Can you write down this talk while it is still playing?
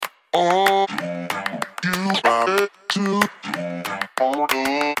All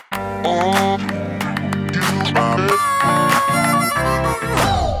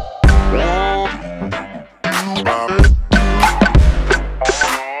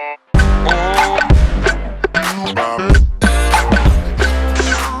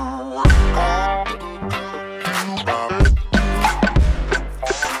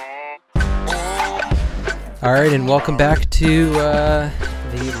right, and welcome back to the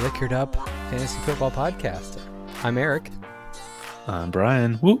Liquored Up Fantasy Football Podcast. I'm Eric. I'm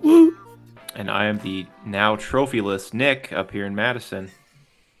Brian. Woo woo. And I am the now trophyless Nick up here in Madison.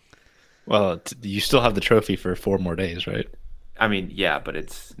 Well, you still have the trophy for 4 more days, right? I mean, yeah, but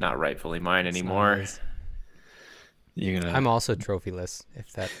it's not rightfully mine anymore. I'm also trophyless,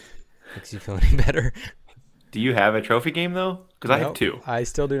 if that makes you feel any better. Do you have a trophy game, though? Because I have 2. I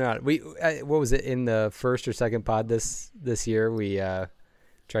still do not. What was it, in the first or second pod this year? We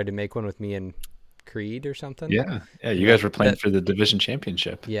tried to make one with me and Creed or something. Yeah. You guys were playing for the division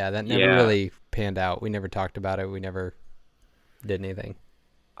championship. Yeah, that never really panned out. We never talked about it. We never did anything.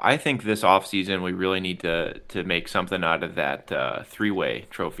 I think this offseason we really need to make something out of that 3-way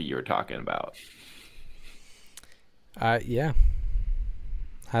trophy you were talking about. Yeah.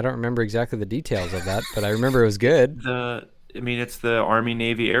 I don't remember exactly the details of that, but I remember it was good. It's the Army,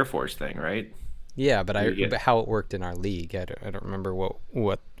 Navy, Air Force thing, right? Yeah, but but how it worked in our league, I don't remember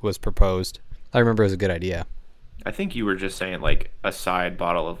what was proposed. I remember it was a good idea. I think you were just saying like a side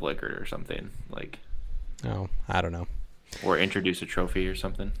bottle of liquor or something, like. Oh, I don't know. Or introduce a trophy or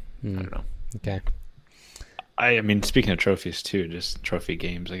something. I don't know. Okay. I mean, speaking of trophies too, just trophy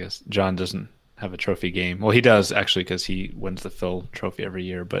games. I guess John doesn't have a trophy game. Well, he does actually because he wins the Phil Trophy every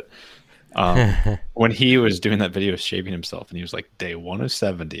year. But when he was doing that video of shaving himself and he was like day 1 of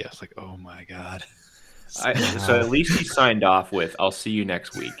 70, I was like, oh my god. So at least he signed off with "I'll see you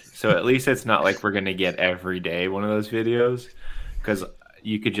next week." So at least it's not like we're gonna get every day one of those videos, because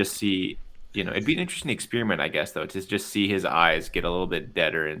you could just see. It'd be an interesting experiment, I guess, though, to just see his eyes get a little bit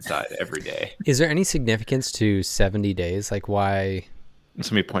deader inside every day. Is there any significance to 70 days? Like, why?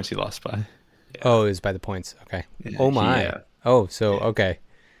 So many points he lost by. Yeah. Oh, it was by the points. Okay. Yeah. Oh, my. Yeah. Oh, so, okay.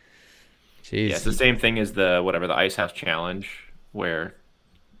 Jeez. Yeah, it's the same thing as the Ice House Challenge, where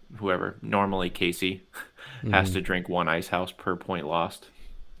normally Casey, has to drink 1 Ice House per point lost.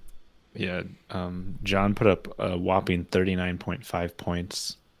 Yeah. John put up a whopping 39.5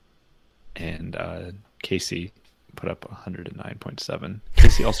 points. And Casey put up 109.7.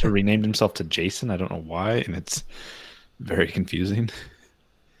 Casey also renamed himself to Jason. I don't know why, and it's very confusing.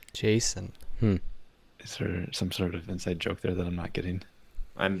 Jason. Is there some sort of inside joke there that I'm not getting?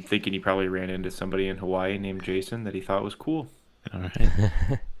 I'm thinking he probably ran into somebody in Hawaii named Jason that he thought was cool. All right.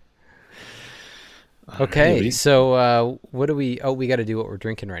 Okay, so what do we... Oh, we got to do what we're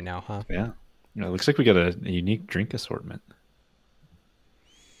drinking right now, huh? Yeah. It looks like we got a unique drink assortment.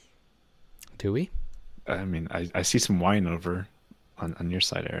 Do we? I mean, I see some wine over on your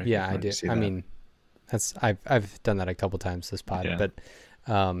side, Eric. Yeah, I do. I mean, I've done that a couple times this pod, but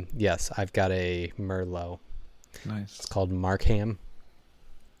yes, I've got a Merlot. Nice. It's called Markham.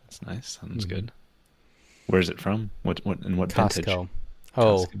 That's nice. Sounds good. Where's it from? What Costco.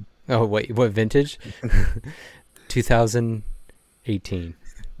 vintage? Oh, wait, what vintage? 2018.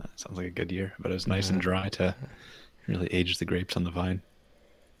 That sounds like a good year, but it was nice and dry to really age the grapes on the vine.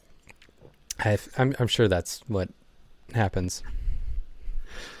 I'm sure that's what happens.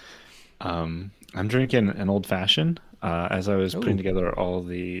 I'm drinking an old fashioned. As I was putting together all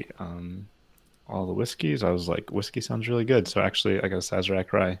the whiskeys, I was like, whiskey sounds really good. So actually, I got a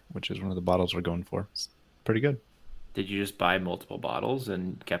Sazerac Rye, which is one of the bottles we're going for. It's pretty good. Did you just buy multiple bottles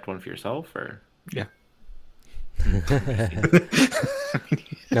and kept one for yourself, or? Yeah.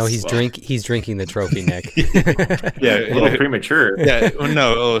 No, he's drinking the trophy, Nick. Yeah, a little premature. Yeah,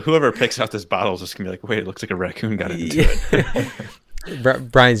 no, whoever picks out this bottle is just gonna be like, wait, it looks like a raccoon got into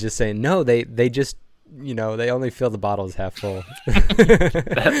it. Brian's just saying, no, they just, they only fill the bottles half full.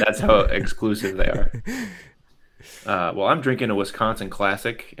 That's how exclusive they are. Well, I'm drinking a Wisconsin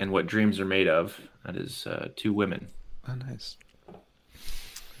classic, and what dreams are made of. That is 2 women. Oh, nice. All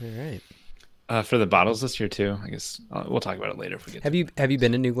right. For the bottles this year too, I guess we'll talk about it later if we get. Have you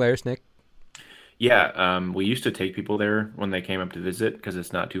been to New Glarus, Nick? Yeah, we used to take people there when they came up to visit because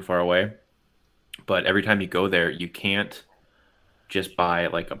it's not too far away. But every time you go there, you can't just buy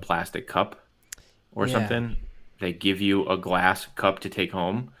like a plastic cup or something. They give you a glass cup to take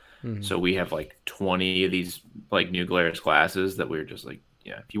home. Mm-hmm. So we have like 20 of these like New Glarus glasses that we were just like,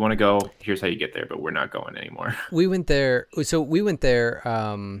 yeah, if you want to go, here's how you get there, but we're not going anymore. We went there. So we went there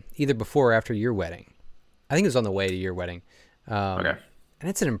either before or after your wedding. I think it was on the way to your wedding. Okay. And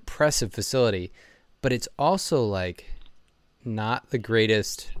it's an impressive facility. but it's also like not the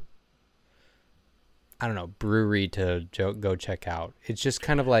greatest, I don't know, brewery to go check out. It's just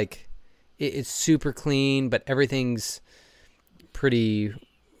kind of like it's super clean, but everything's pretty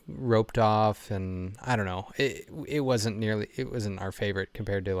roped off, and I don't know. It wasn't our favorite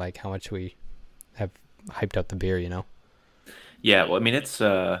compared to like how much we have hyped up the beer, you know. Yeah, well, I mean, it's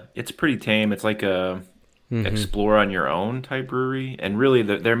pretty tame. It's like a explore on your own type brewery, and really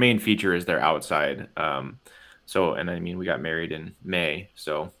their main feature is their outside. So, and I mean, we got married in May,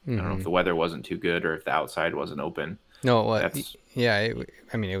 so I don't know if the weather wasn't too good or if the outside wasn't open. No, yeah,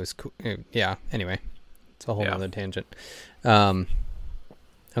 I mean, it was cool. Yeah. Anyway, it's a whole other tangent.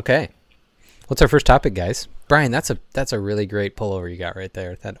 Okay, what's our first topic, guys? Brian, that's a really great pullover you got right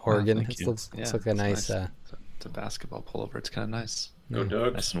there. That Oregon looks like a nice. It's a basketball pullover. It's kind of nice. Go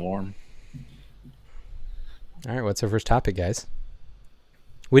Ducks. Nice and warm. All right, what's our first topic, guys?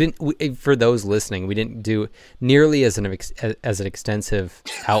 For those listening, we didn't do nearly as an extensive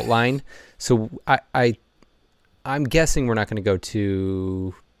outline. So I'm guessing we're not going to go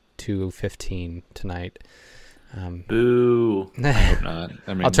to 2:15 tonight. Boo! I hope not.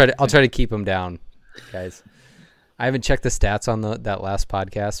 I mean, I'll try to keep them down, guys. I haven't checked the stats on that last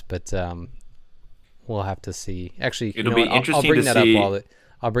podcast, but we'll have to see. Actually, it'll be interesting to see.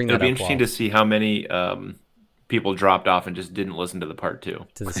 I'll bring that up. It'll be interesting to see how many people dropped off and just didn't listen to the part 2.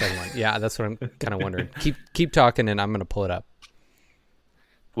 To the second one. Yeah, that's what I'm kind of wondering. Keep talking, and I'm going to pull it up.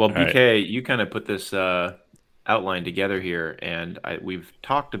 Well, BK, you kind of put this outline together here, and we've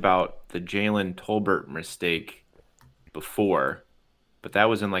talked about the Jalen Tolbert mistake before, but that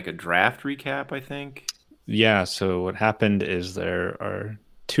was in like a draft recap, I think. Yeah, so what happened is there are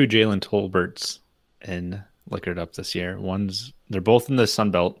 2 Jalen Tolberts in Liquored Up this year. They're both in the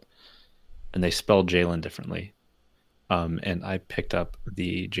Sun Belt, and they spelled Jalen differently. And I picked up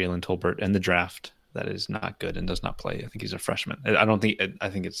the Jalen Tolbert in the draft that is not good and does not play. I think he's a freshman. I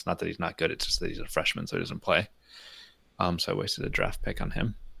think it's not that he's not good. It's just that he's a freshman, so he doesn't play. So I wasted a draft pick on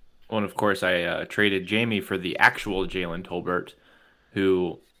him. Well, and of course, I traded Jamie for the actual Jalen Tolbert,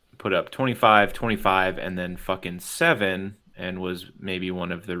 who put up 25, 25, and then fucking 7, and was maybe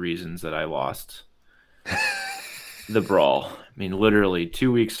one of the reasons that I lost the brawl. I mean, literally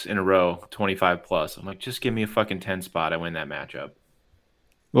 2 weeks in a row, 25 plus. I'm like, just give me a fucking 10 spot. I win that matchup.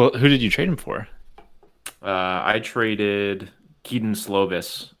 Well, who did you trade him for? I traded Keaton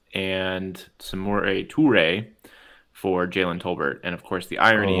Slovis and Samori Toure for Jalen Tolbert. And of course, the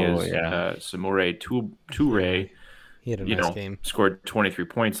irony is Samori Toure, he had a nice game. Scored 23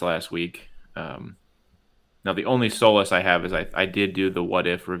 points last week. Now, the only solace I have is I did do the what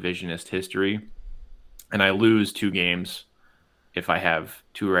if revisionist history, and I lose 2 games if I have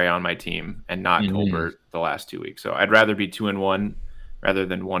Toure on my team and not Tolbert the last 2 weeks. So I'd rather be 2-1 rather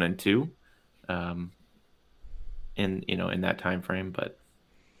than 1-2 in that time frame. But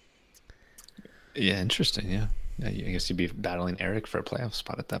yeah, interesting. Yeah, I guess you'd be battling Eric for a playoff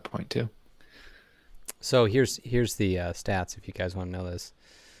spot at that point too. So here's the stats if you guys want to know this.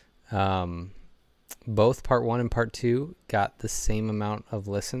 Both part 1 and part 2 got the same amount of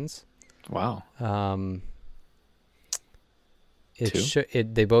listens. Wow.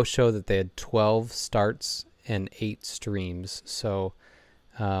 They both show that they had 12 starts and 8 streams. So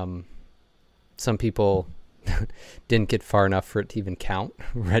some people didn't get far enough for it to even count,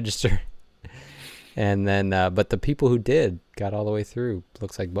 register. And then, but the people who did got all the way through.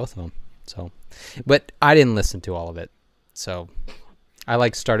 Looks like both of them. So, but I didn't listen to all of it. So I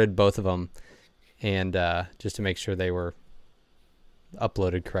started both of them and just to make sure they were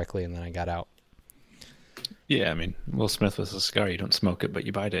uploaded correctly, and then I got out. Yeah, I mean, Will Smith with a cigar. You don't smoke it, but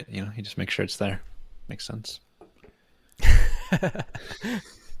you bite it. You just make sure it's there. Makes sense.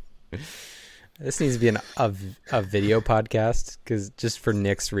 This needs to be a video podcast, because just for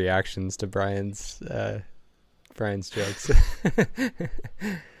Nick's reactions to Brian's jokes.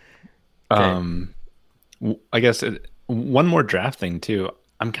 I guess one more draft thing too.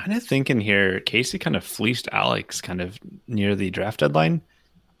 I'm kind of thinking here, Casey kind of fleeced Alex kind of near the draft deadline.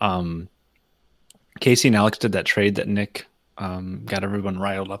 Casey and Alex did that trade that Nick got everyone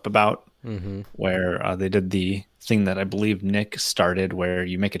riled up about, where they did the thing that I believe Nick started, where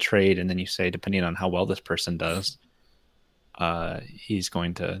you make a trade and then you say, depending on how well this person does, he's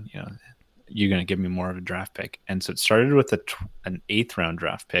going to, you're going to give me more of a draft pick. And so it started with an 8th round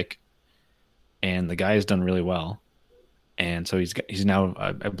draft pick, and the guy has done really well. And so he's now,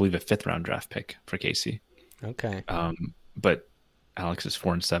 I believe, a 5th round draft pick for Casey. Okay. But Alex is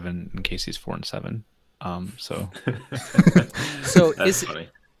 4-7 and Casey's 4-7. So that's funny.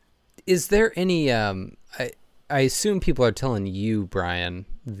 Is there any? I assume people are telling you, Brian,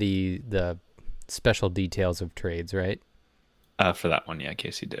 the special details of trades, right? For that one, yeah,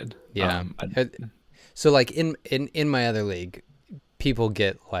 Casey did. Yeah. So like in my other league, people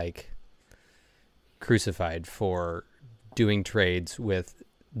get like crucified for doing trades with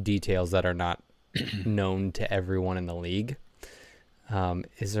details that are not known to everyone in the league.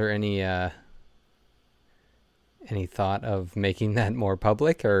 Is there any thought of making that more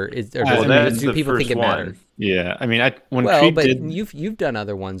public, or do people think it matters? Yeah, I mean, you've done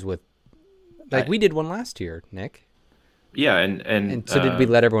other ones with, like we did one last year, Nick. Yeah, and so did we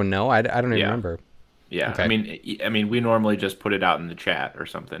let everyone know? I don't even remember. Yeah, okay. I mean, we normally just put it out in the chat or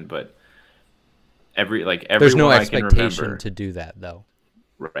something, but there's no expectation to do that though.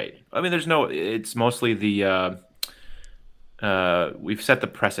 Right. I mean, it's mostly the we've set the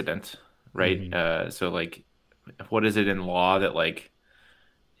precedent, right? Mm-hmm. So like, what is it in law that like,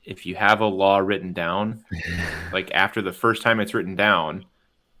 if you have a law written down, like after the first time it's written down,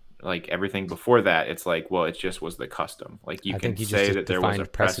 like everything before that, it's like, well, it just was the custom. Like you can say that there was a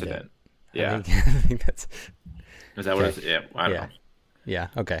precedent. Yeah. I think that's. Is that what it's? Yeah. I don't know. Yeah.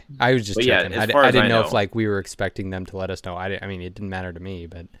 Okay. I was just checking. I didn't know if like we were expecting them to let us know. I mean, it didn't matter to me,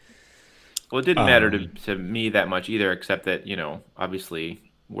 but. Well, it didn't matter to me that much either, except that,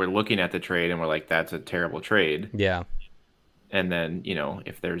 obviously we're looking at the trade and we're like, that's a terrible trade. Yeah. And then,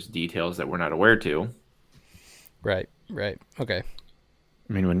 if there's details that we're not aware to. Right. Okay.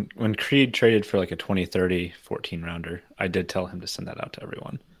 I mean, when Creed traded for like a 2030 14 rounder, I did tell him to send that out to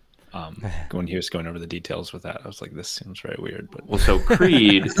everyone. When he was going over the details with that, I was like, this seems very weird. But well, so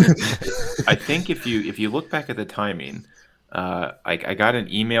Creed, I think if you look back at the timing, I got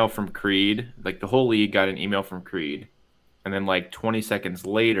an email from Creed, like the whole league got an email from Creed, and then like 20 seconds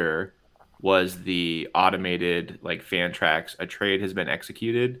later was the automated like fan tracks, a trade has been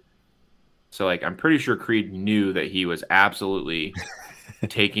executed. So like I'm pretty sure Creed knew that he was absolutely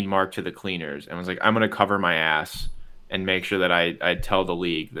taking Mark to the cleaners and was like, I'm gonna cover my ass and make sure that I tell the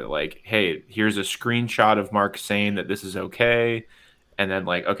league that like, hey, here's a screenshot of Mark saying that this is okay, and then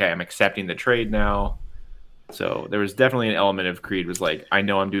like, okay, I'm accepting the trade now. So there was definitely an element of Creed was like, I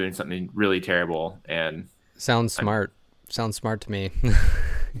know I'm doing something really terrible, and sounds smart. Sounds smart to me.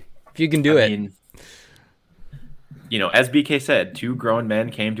 If you can do it. Mean, as BK said, two grown men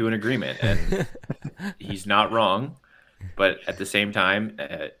came to an agreement, and he's not wrong. But at the same time,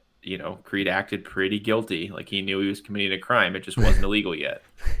 Creed acted pretty guilty. Like he knew he was committing a crime. It just wasn't illegal yet.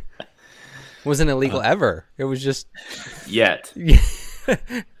 Wasn't illegal ever. It was just yet.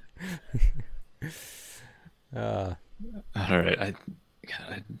 All right.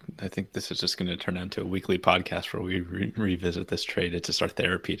 I think this is just going to turn into a weekly podcast where we revisit this trade. It's just our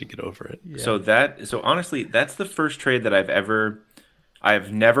therapy to get over it. Yeah. So honestly, that's the first trade that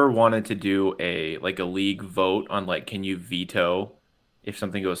I've never wanted to do a league vote on like, can you veto if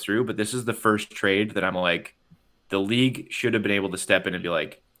something goes through? But this is the first trade that I'm like, the league should have been able to step in and be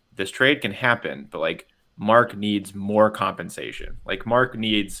like, this trade can happen, but like Mark needs more compensation. Like Mark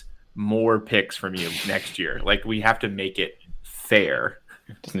needs more picks from you next year. Like we have to make it fair.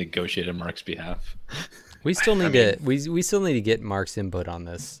 Just negotiate on Mark's behalf. We still need we still need to get Mark's input on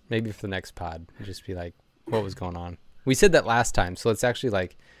this. Maybe for the next pod, just be like, what was going on? We said that last time, so let's actually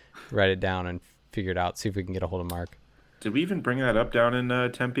like write it down and figure it out. See if we can get a hold of Mark. Did we even bring that up down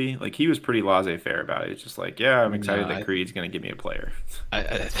in Tempe? Like he was pretty laissez-faire about it. It's just like, yeah, I'm excited that Creed's going to give me a player.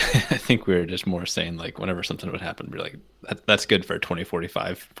 I think we were just more saying like whenever something would happen, we're like, that's good for a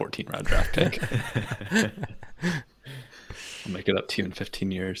 2045 14-round draft pick. I'll make it up to you in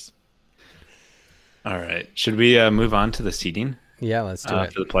 15 years. All right. Should we move on to the seeding? Yeah, let's do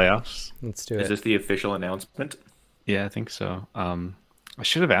it. For the playoffs. Let's do it. Is this the official announcement? Yeah, I think so. I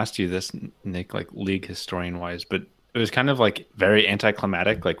should have asked you this, Nick, like league historian wise, but it was kind of like very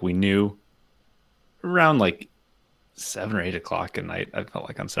anticlimactic. Like we knew around like 7 or 8 o'clock at night, I felt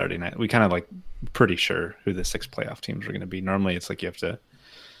like on Saturday night, we kind of like pretty sure who the 6 playoff teams were going to be. Normally it's like you have to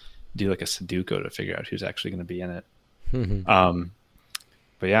do like a Sudoku to figure out who's actually going to be in it.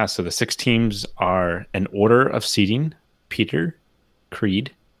 But yeah, so the 6 teams are an order of seeding: Peter,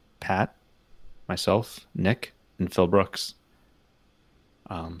 Creed, Pat, myself, Nick, and Phil Brooks.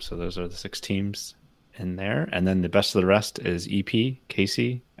 So those are the 6 teams in there, and then the best of the rest is EP,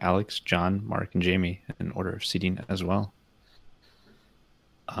 Casey, Alex, John, Mark, and Jamie in order of seeding as well.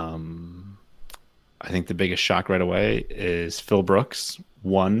 I think the biggest shock right away is Phil Brooks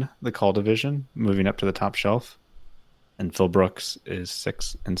won the call division, moving up to the top shelf, and Phil Brooks is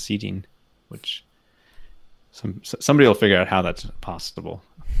 6th in seeding, which somebody will figure out how that's possible,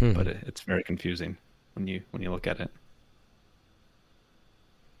 but it's very confusing when you look at it.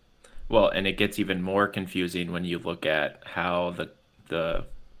 Well, and it gets even more confusing when you look at how the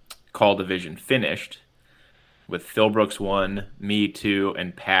call division finished with Phil Brooks 1, me 2,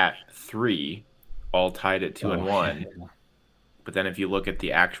 and Pat 3, all tied at 2-1. Yeah. But then if you look at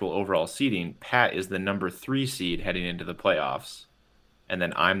the actual overall seeding, Pat is the number 3 seed heading into the playoffs, and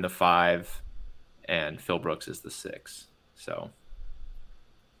then I'm the 5, and Phil Brooks is the 6. So,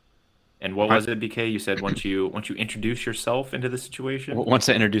 and what was it, BK? You said once you introduce yourself into the situation. Once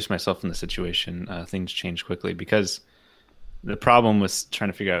I introduced myself in the situation, things changed quickly because the problem was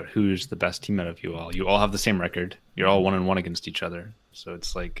trying to figure out who's the best team out of you all. You all have the same record. You're all 1-1 against each other, so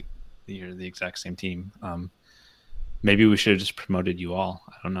it's like you're the exact same team. Maybe we should have just promoted you all.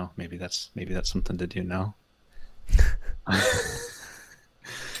 I don't know. Maybe that's something to do now.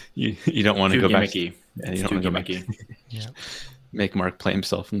 You don't want to go gimmicky. back. Yeah, It's you don't too want to go gimmicky. back. Yeah. Make Mark play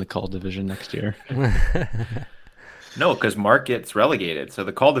himself in the call division next year. No, because Mark gets relegated. So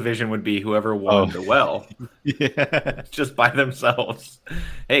the call division would be whoever won the well. Yeah. Just by themselves.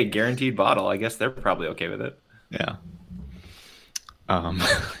 Hey, guaranteed bottle. I guess they're probably okay with it. Yeah.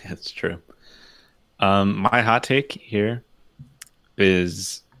 That's true. My hot take here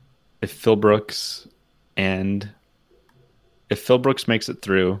is if Phil Brooks makes it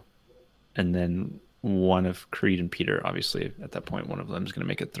through, and then one of Creed and Peter, obviously at that point, one of them is going to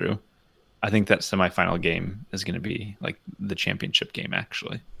make it through. I think that semifinal game is going to be like the championship game,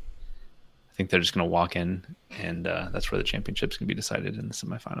 actually. I think they're just going to walk in, and that's where the championship's going to be decided in the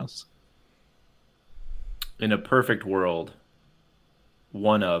semifinals. In a perfect world,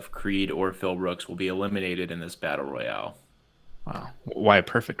 one of Creed or Phil Brooks will be eliminated in this battle royale. Wow. Why a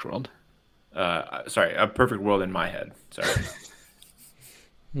perfect world? Sorry, a perfect world in my head. Sorry.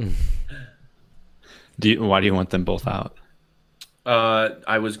 Why do you want them both out?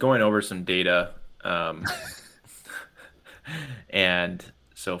 I was going over some data, and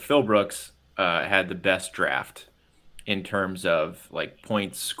so Phil Brooks had the best draft in terms of like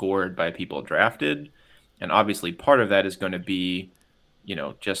points scored by people drafted, and obviously part of that is going to be,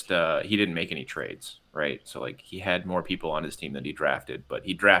 just he didn't make any trades, right? So like he had more people on his team than he drafted, but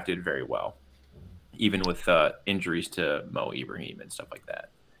he drafted very well, even with injuries to Mo Ibrahim and stuff like that.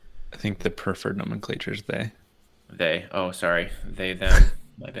 I think the preferred nomenclature is they. They. Oh, sorry. They, them.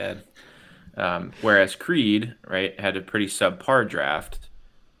 My bad. Whereas Creed, right, had a pretty subpar draft.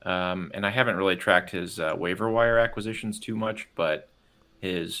 And I haven't really tracked his waiver wire acquisitions too much, but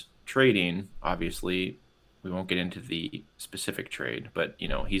his trading, obviously, we won't get into the specific trade, but,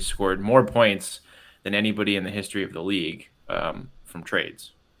 he's scored more points than anybody in the history of the league from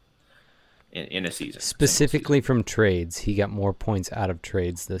trades in a season. Specifically from trades, he got more points out of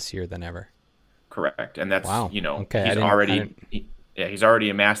trades this year than ever. Correct. And that's, wow. Okay. He's already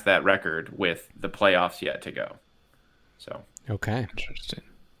amassed that record with the playoffs yet to go. So. Okay. Interesting.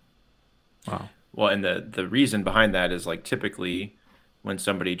 Wow. Well, and the reason behind that is like typically when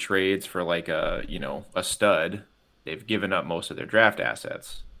somebody trades for like a stud, they've given up most of their draft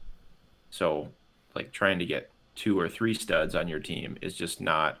assets. So like trying to get 2 or 3 studs on your team is just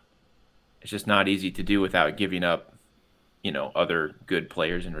not easy to do without giving up, other good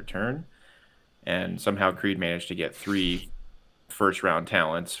players in return. And somehow Creed managed to get 3 first-round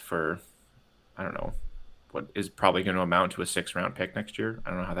talents for, I don't know, what is probably going to amount to a 6th-round pick next year. I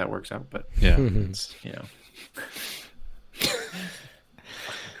don't know how that works out, but yeah,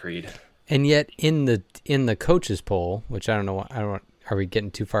 Creed. And yet, in the coaches poll, which are we getting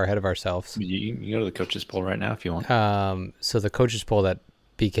too far ahead of ourselves? You can go to the coaches poll right now if you want. So the coaches poll that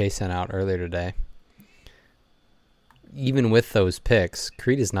BK sent out earlier today, even with those picks,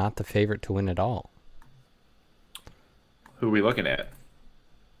 Creed is not the favorite to win at all. Who are we looking at?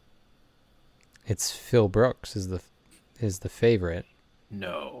 It's Phil Brooks is the favorite.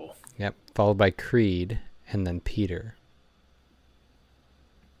 No. Yep, followed by Creed and then Peter.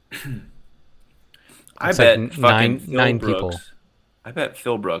 I bet like nine Brooks, people. I bet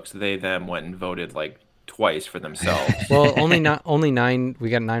Phil Brooks, they them went and voted like twice for themselves. Well, only 9. We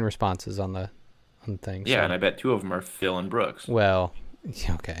got 9 responses on the thing. Yeah, so. and I bet 2 of them are Phil and Brooks. Well,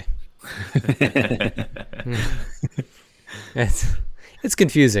 okay. It's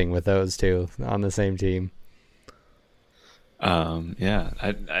confusing with those two on the same team. Yeah.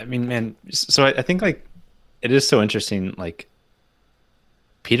 I mean, man, so I think like it is so interesting. Like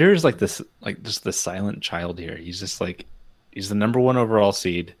Peter is like this, like just the silent child here. He's just like, he's the number 1 overall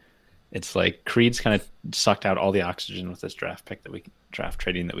seed. It's like Creed's kind of sucked out all the oxygen with this draft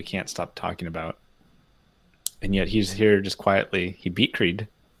trading that we can't stop talking about. And yet he's here just quietly. He beat Creed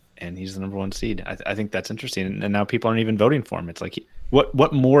and he's the number 1 seed. I think that's interesting. And now people aren't even voting for him. It's like,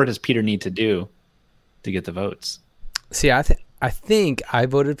 what more does Peter need to do to get the votes? See, I think I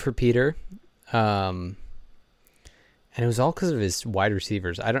voted for Peter. And it was all because of his wide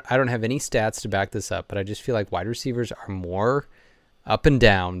receivers. I don't have any stats to back this up, but I just feel like wide receivers are more up and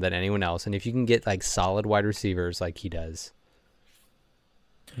down than anyone else. And if you can get like solid wide receivers like he does,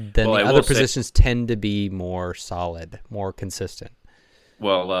 then the other positions tend to be more solid, more consistent.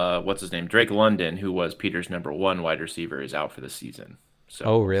 Well, what's his name? Drake London, who was Peter's number 1 wide receiver, is out for the season. So,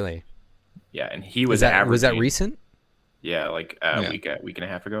 oh, really? Yeah, and he was was that recent? Yeah, like a week and a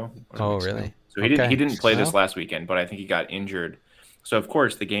half ago. Oh, really? So he didn't play this last weekend, but I think he got injured. So of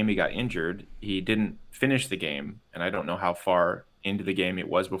course, the game he got injured, he didn't finish the game, and I don't know how far into the game it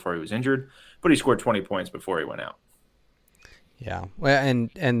was before he was injured, but he scored 20 points before he went out. Yeah, well,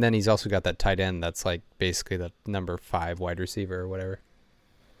 and then he's also got that tight end that's like basically the number 5 wide receiver or whatever.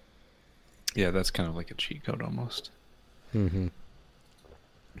 Yeah, that's kind of like a cheat code almost. Mm-hmm.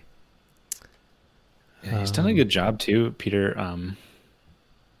 Yeah, he's done a good job too, Peter.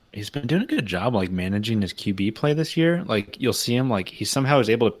 He's been doing a good job like managing his QB play this year. Like you'll see him like he somehow is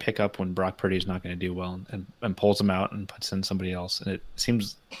able to pick up when Brock Purdy is not going to do well and pulls him out and puts in somebody else. And it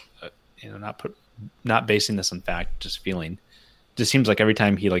seems, not basing this on fact, just feeling. Just seems like every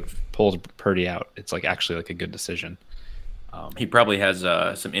time he like pulls Purdy out, it's like actually like a good decision. He probably has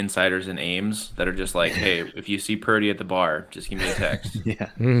some insiders in Ames that are just like, hey, if you see Purdy at the bar, just give me a text. Yeah.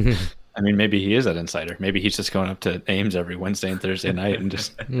 I mean, maybe he is that insider. Maybe he's just going up to Ames every Wednesday and Thursday night and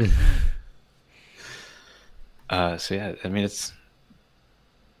just. So yeah, I mean,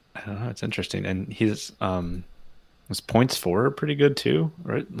 I don't know, it's interesting, and his points for are pretty good too,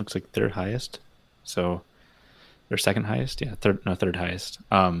 right? Looks like third highest, so they're second highest, yeah, third highest.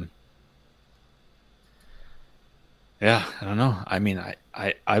 Yeah, I don't know. I mean,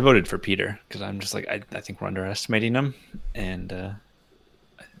 I voted for Peter because I'm just like I think we're underestimating him, and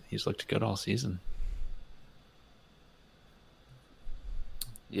he's looked good all season.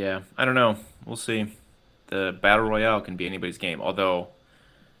 Yeah, I don't know. We'll see. The Battle Royale can be anybody's game, although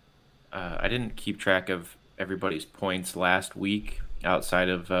I didn't keep track of everybody's points last week outside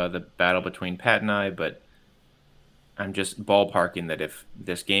of the battle between Pat and I, but I'm just ballparking that if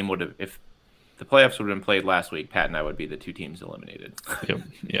this game if the playoffs would have been played last week, Pat and I would be the 2 teams eliminated. Yep.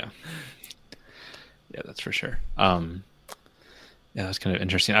 Yeah, that's for sure. Yeah, that's kind of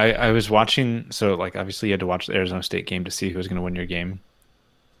interesting. I was watching, so like obviously you had to watch the Arizona State game to see who was going to win your game.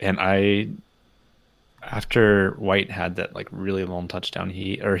 And after White had that like really long touchdown,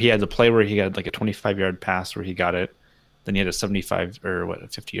 he had the play where he had like a 25-yard pass where he got it. Then he had a 75 or a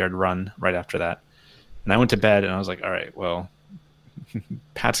 50-yard run right after that. And I went to bed and I was like, all right, well,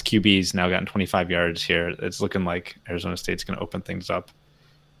 Pat's QB's now gotten 25 yards here. It's looking like Arizona State's going to open things up.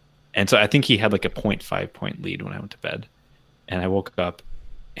 And so I think he had like a 0.5 point lead when I went to bed. And I woke up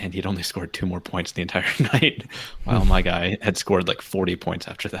and he'd only scored 2 more points the entire night, while my guy had scored like 40 points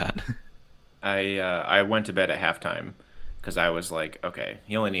after that. I went to bed at halftime because I was like, okay,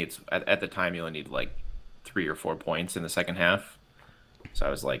 he only needs at the time he only needed like 3 or 4 points in the second half. So I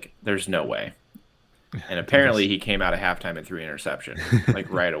was like, there's no way. And apparently he came out of halftime and threw an interception like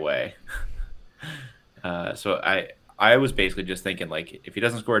right away. So I was basically just thinking like, if he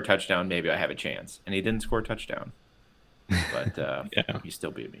doesn't score a touchdown, maybe I have a chance. And he didn't score a touchdown. But yeah. He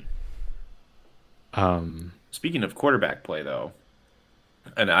still beat me. Um, Speaking of quarterback play, though,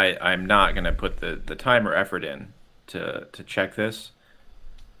 and I'm not going to put the time or effort in to check this,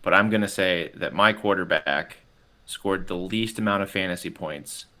 but I'm going to say that my quarterback scored the least amount of fantasy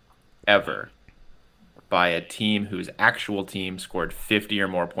points ever by a team whose actual team scored 50 or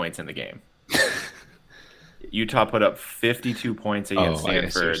more points in the game. Utah put up 52 points against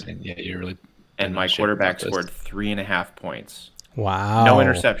Stanford. Yeah, you're really. And my quarterback scored 3.5 points. Wow. No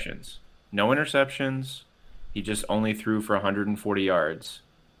interceptions. He just only threw for 140 yards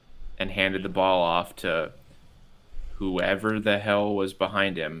and handed the ball off to whoever the hell was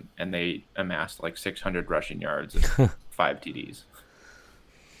behind him, and they amassed like 600 rushing yards and 5 TDs.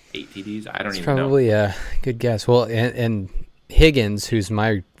 8 TDs? I don't even know. Probably a good guess. Well, and Higgins, who's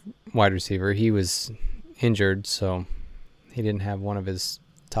my wide receiver, he was injured, so he didn't have one of his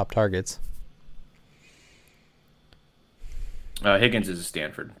top targets. Higgins is a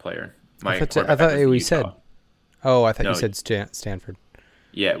Stanford player. I thought we said. Oh, I thought you said Stanford.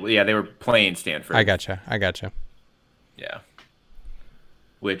 Yeah, they were playing Stanford. I gotcha. Yeah.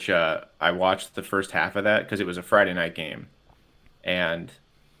 Which I watched the first half of that because it was a Friday night game, and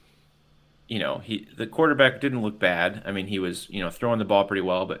the quarterback didn't look bad. I mean, he was throwing the ball pretty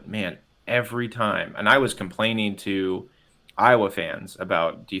well, but man, every time, and I was complaining to Iowa fans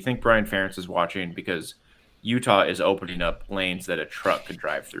about, do you think Brian Ferentz is watching? Because Utah is opening up lanes that a truck could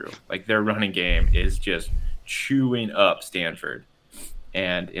drive through. Like their running game is just chewing up Stanford.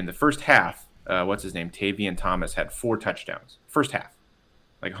 And in the first half, what's his name, Tavian Thomas, had 4 touchdowns first half,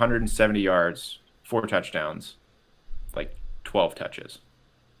 like 170 yards, 4 touchdowns, like 12 touches.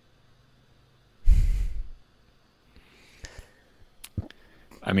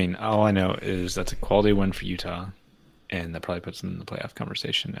 I mean, all I know is that's a quality win for Utah, and that probably puts them in the playoff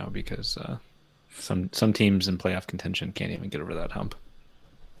conversation now because some teams in playoff contention can't even get over that hump.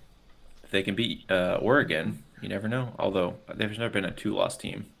 If they can beat Oregon, you never know. Although there's never been a 2-loss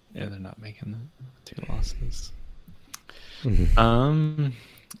team. Yeah, they're not making the 2 losses. Mm-hmm.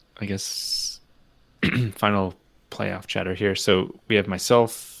 I guess final playoff chatter here. So we have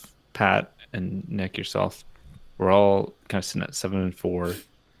myself, Pat, and Nick, yourself. We're all kind of sitting at 7-4.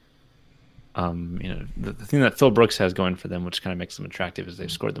 The thing that Phil Brooks has going for them, which kind of makes them attractive, is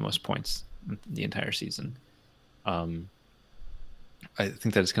they've scored the most points the entire season. I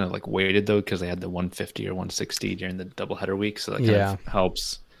think that it's kind of like weighted though because they had the 150 or 160 during the doubleheader week, so that kind of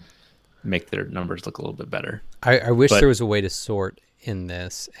helps make their numbers look a little bit better. I wish there was a way to sort in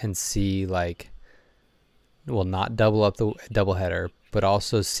this and see not double up the doubleheader, but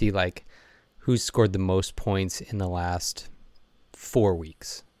also see who's scored the most points in the last 4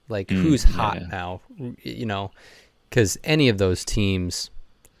 weeks. Who's hot now, because any of those teams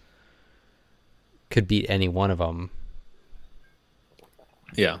could beat any one of them.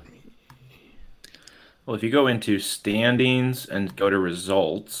 Yeah. Well, if you go into standings and go to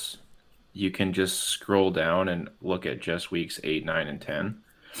results, you can just scroll down and look at just weeks 8, 9, and 10.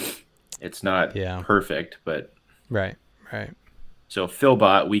 It's not perfect, but right. So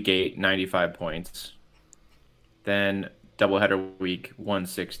Philbot week 8, 95 points. Then doubleheader week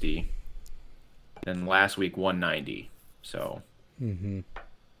 160. Then last week 190. So.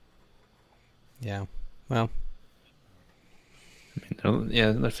 Yeah. Well. I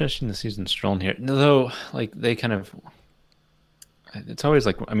mean, they're finishing the season strong here. Though, they kind of. It's always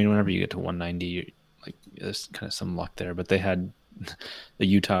whenever you get to 190, there's kind of some luck there. But they had the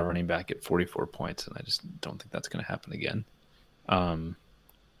Utah running back at 44 points, and I just don't think that's going to happen again.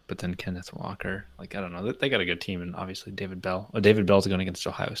 But then Kenneth Walker, I don't know. They got a good team, and obviously David Bell. David Bell's going against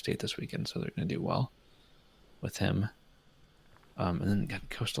Ohio State this weekend, so they're going to do well with him. And then got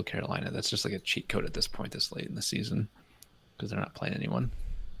Coastal Carolina. That's just like a cheat code at this point this late in the season because they're not playing anyone.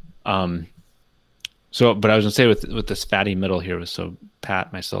 But I was going to say with this fatty middle here, so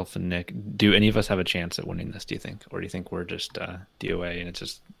Pat, myself, and Nick, do any of us have a chance at winning this, do you think? Or do you think we're just DOA and it's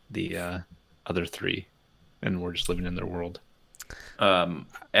just the other 3 and we're just living in their world?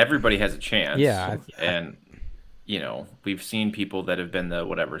 Everybody has a chance. Yeah. And, we've seen people that have been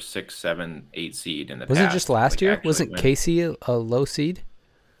the 6, 7, 8 seed in the past. Was it just last year? Wasn't Casey a low seed?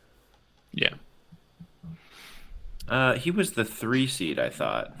 Yeah. He was the 3 seed, I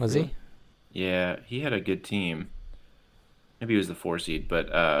thought. Was he? Yeah, he had a good team. Maybe he was the 4 seed,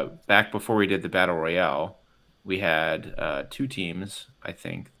 but back before we did the Battle Royale, we had 2 teams, I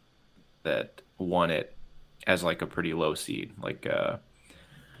think, that won it as a pretty low seed.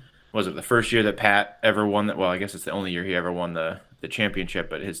 Was it the first year that Pat ever won that? Well, I guess it's the only year he ever won the championship,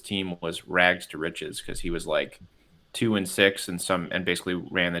 but his team was rags to riches because he was 2-6 and basically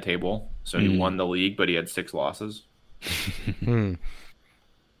ran the table. So he won the league, but he had 6 losses. All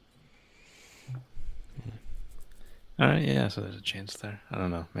right, yeah, so there's a chance there. I don't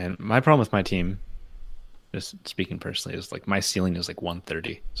know, man. My problem with my team, just speaking personally, is my ceiling is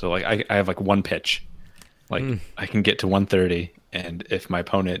 130. So I have 1 pitch. I can get to 130, and if my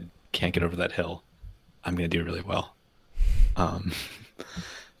opponent can't get over that hill, I'm going to do really well.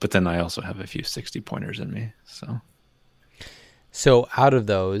 But then I also have a few 60-pointers in me. So out of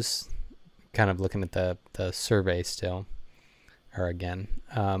those, kind of looking at the survey still, or again,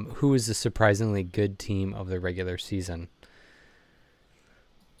 who is the surprisingly good team of the regular season?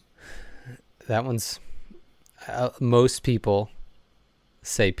 That one's most people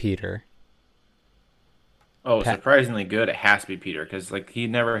say Peter. Oh, surprisingly good. It has to be Peter because he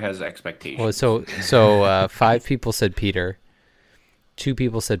never has expectations. Well, so 5 people said Peter, 2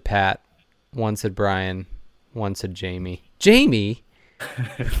 people said Pat, 1 said Brian, 1 said Jamie. Jamie?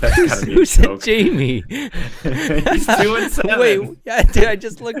 Who said Jamie? He's 2-7. Wait, yeah, dude, I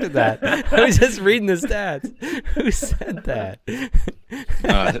just looked at that. I was just reading the stats. Who said that?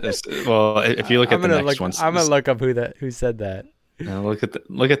 Well, if you look at the next one, I'm gonna look up who said that. Look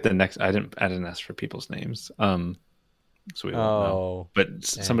at the next. I didn't ask for people's names. So we won't know. But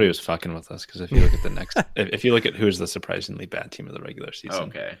somebody was fucking with us because if you look at the next, if you look at who's the surprisingly bad team of the regular season,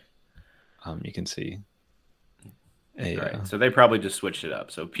 okay, you can see. Right. So they probably just switched it up.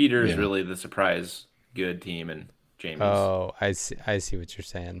 So Peter's really the surprise good team, and Jamie's. Oh, I see what you're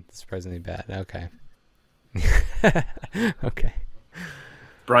saying. Surprisingly bad. Okay. Okay.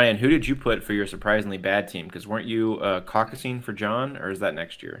 Brian, who did you put for your surprisingly bad team? Because weren't you caucusing for John, or is that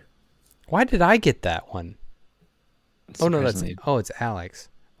next year? Why did I get that one? Oh no, Surprisingly. it's Alex.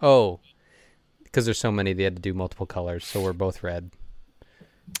 Oh, because there's so many, they had to do multiple colors, so we're both red.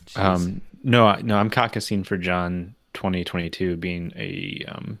 Jeez. No, I'm caucusing for John 2022 being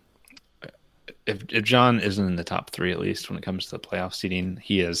if John isn't in the top 3 at least when it comes to the playoff seeding,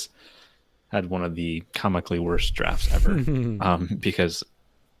 he has had one of the comically worst drafts ever. Because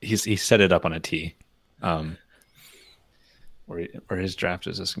he set it up on a tee. Where his draft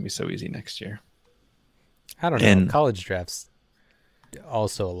is just gonna be so easy next year. I don't know. College drafts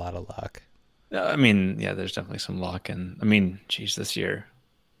also a lot of luck. I mean, yeah, there's definitely some luck, and I mean, geez, this year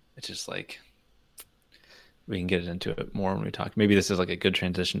it's just like we can get into it more when we talk. Maybe this is like a good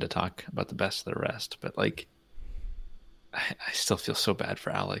transition to talk about the best of the rest, but like I still feel so bad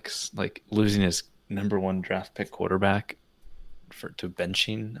for Alex, like losing his number 1 draft pick quarterback to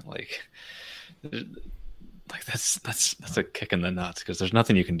benching, like that's a kick in the nuts because there's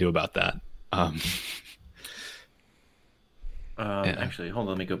nothing you can do about that. Yeah. Actually, hold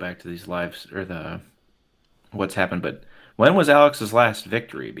on. Let me go back to these lives or what's happened. But when was Alex's last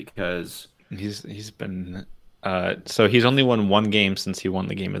victory? Because he's been so he's only won 1 game since he won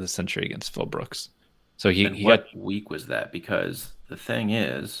the game of the century against Phil Brooks. So what week was that? Because the thing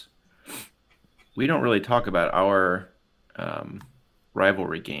is, we don't really talk about our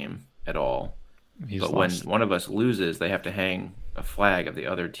rivalry game at all. But lost. When one of us loses, they have to hang a flag of the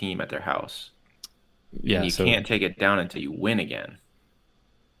other team at their house. Yeah, and you can't take it down until you win again.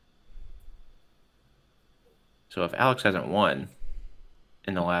 So if Alex hasn't won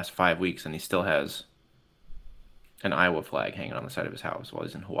in the last 5 weeks, and he still has an Iowa flag hanging on the side of his house while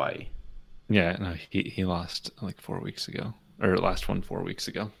he's in Hawaii. Yeah, no, he lost like 4 weeks ago, or last one 4 weeks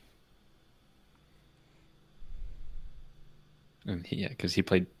ago. And because he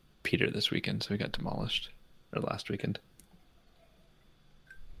played Peter this weekend, so he got demolished, or last weekend.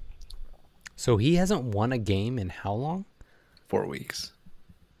 So he hasn't won a game in how long? 4 weeks.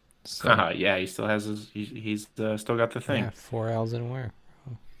 So, yeah, he still has he's still got the thing. Yeah, 4 L's in a wear.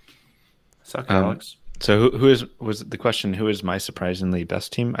 Oh. Suck it, Alex. So was the question? Who is my surprisingly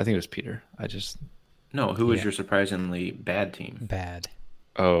best team? I think it was Peter. Who was your surprisingly bad team? Bad.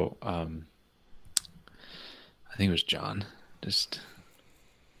 Oh, I think it was John. Yes,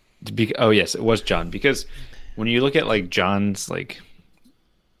 it was John, because when you look at like John's like,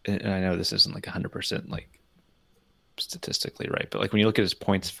 and I know this isn't like 100% like statistically right, but like when you look at his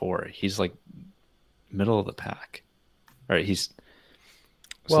points for, he's like middle of the pack. All right,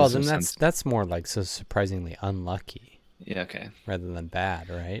 well, then that's more like so surprisingly unlucky. Yeah, okay. Rather than bad,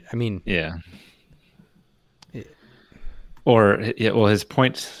 right? I mean, yeah. Well, his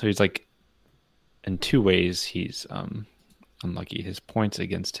points. So he's like, in 2 ways, he's unlucky. His points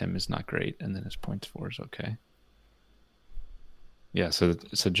against him is not great, and then his points for is okay. Yeah, so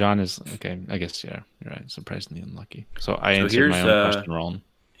John is okay. I guess you're right. Surprisingly unlucky. So I answered my own question wrong.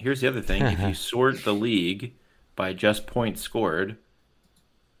 Here's the other thing: if you sort the league by just points scored,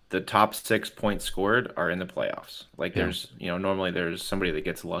 the top 6 points scored are in the playoffs. Like there's, normally there's somebody that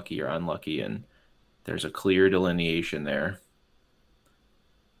gets lucky or unlucky, and there's a clear delineation there.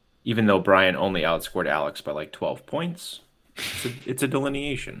 Even though Brian only outscored Alex by like 12 points, it's a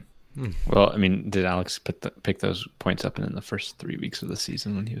delineation. Well, I mean, did Alex pick those points up in the first 3 weeks of the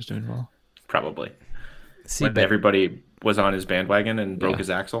season when he was doing well? Probably. But everybody was on his bandwagon and broke his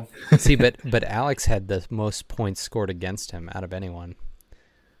axle. See, but Alex had the most points scored against him out of anyone.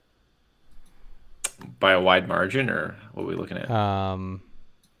 By a wide margin, or what are we looking at?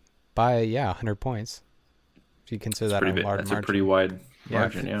 By 100 points. If you consider that a large margin. That's a pretty wide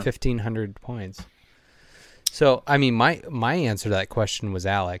margin, 1,500 points. So, I mean, my answer to that question was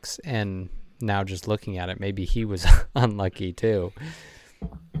Alex, and now just looking at it, maybe he was unlucky too.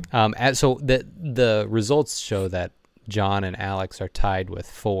 So the results show that John and Alex are tied with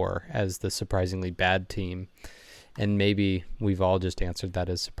 4 as the surprisingly bad team, and maybe we've all just answered that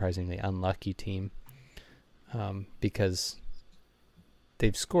as surprisingly unlucky team, because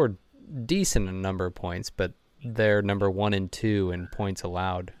they've scored decent a number of points, but they're number 1 and 2 in points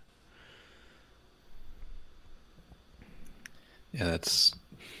allowed. Yeah, that's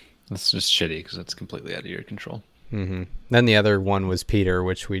just shitty because that's completely out of your control. Mm-hmm. Then the other one was Peter,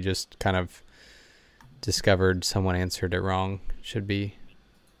 which we just kind of discovered someone answered it wrong. Should be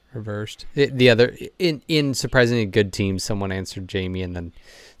reversed. The other in surprisingly good teams, someone answered Jamie, and then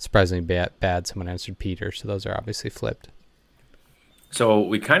surprisingly bad, someone answered Peter. So those are obviously flipped. So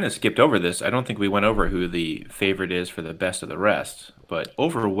we kind of skipped over this. I don't think we went over who the favorite is for the best of the rest, but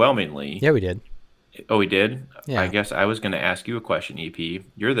overwhelmingly, yeah, we did. Oh, he did? Yeah. I guess I was going to ask you a question, EP.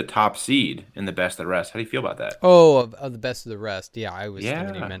 You're the top seed in the best of the rest. How do you feel about that? Oh, of the best of the rest. Yeah, I was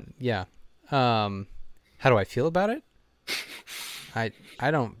thinking you Yeah. meant yeah. How do I feel about it? I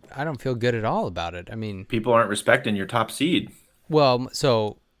don't feel good at all about it. I mean, People aren't respecting your top seed. well,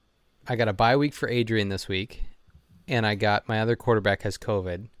 so I got a bye week for Adrian this week, and I got my other quarterback has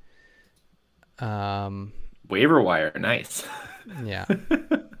COVID. Waiver wire, nice. Yeah.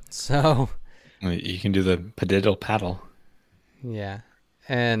 So, You can do the padiddle paddle. yeah.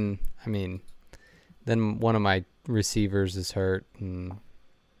 And I mean, then one of my receivers is hurt, and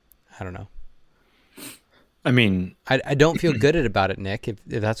I don't know. I mean, I don't feel good about it, Nick, if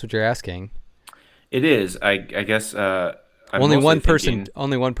that's what you're asking. It is. I guess I'm Only mostly thinking-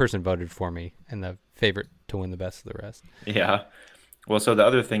 only one person voted for me, and the favorite to win the best of the rest. Yeah. Well, so the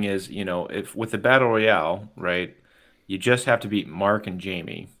other thing is, if with the battle royale, right, you just have to beat Mark and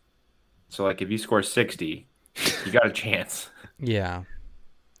Jamie. So like if you score 60, you got a chance. Yeah.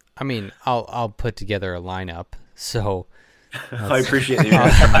 I mean, I'll put together a lineup. So I appreciate that you're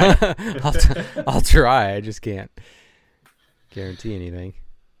gonna try. I'll try. I just can't guarantee anything.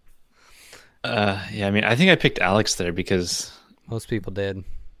 yeah, I mean, I think I picked Alex there because, Most people did.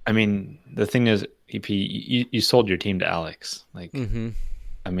 I mean, the thing is, EP, you sold your team to Alex. Like,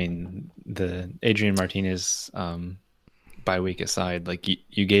 I mean, the Adrian Martinez bye week aside, like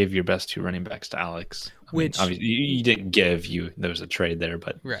you gave your best two running backs to Alex. Which obviously you didn't give. There was a trade there,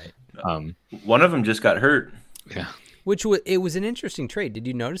 but right. One of them just got hurt. Yeah. It was an interesting trade. Did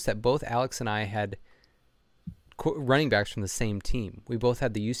you notice that both Alex and I had running backs from the same team? We both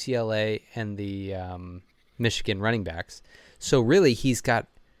had the UCLA and the Michigan running backs. So really, he's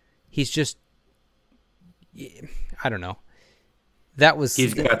just, I don't know.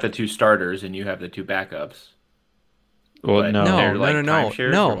 He's got the two starters, and you have the two backups. Well, But no, they're like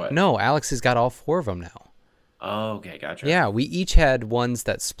timeshares or what? no. Alex has got all four of them now. Oh, okay, gotcha. Yeah, we each had ones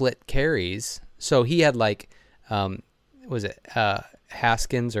that split carries. So he had like, was it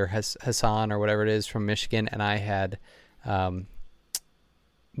Haskins or Hassan or whatever it is from Michigan, and I had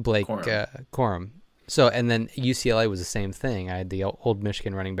Blake Corum. So, and then UCLA was the same thing. I had the old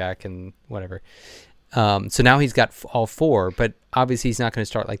Michigan running back and whatever. So now he's got all four, but obviously he's not going to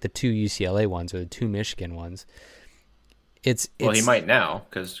start like the two UCLA ones or the two Michigan ones. Well, he might now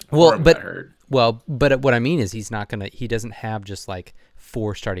because but got hurt. Well, but what I mean is he doesn't have just like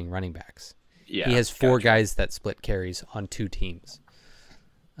four starting running backs. Yeah, he has four guys that split carries on two teams,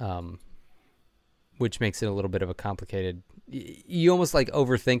 which makes it a little bit of a complicated. You almost like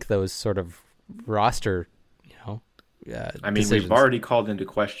overthink those sort of roster, I mean, decisions. we've already called into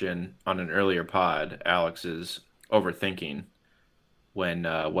question on an earlier pod Alex's overthinking when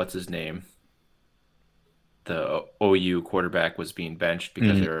what's his name, the OU quarterback, was being benched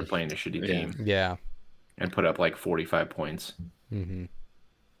because they were playing a shitty team. Yeah, and put up like 45 points. Mm-hmm.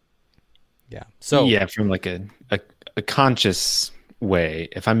 Yeah. So yeah, from like a conscious way,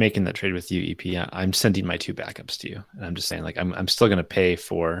 if I'm making that trade with you, EP, I'm sending my two backups to you, and I'm just saying like I'm still going to pay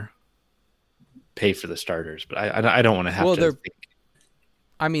for the starters, but I don't want to have to.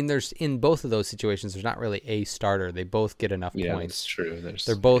 I mean, there's in both of those situations, there's not really a starter. They both get enough points. That's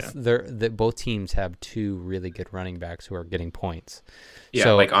true. Both teams have two really good running backs who are getting points. Yeah,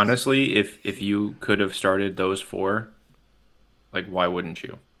 so, like honestly, if you could have started those four, like why wouldn't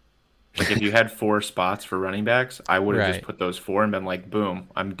you? Like if you had four spots for running backs, I would have just put those four and been like, boom,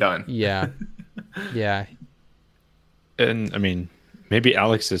 I'm done. Yeah. Yeah. And I mean, maybe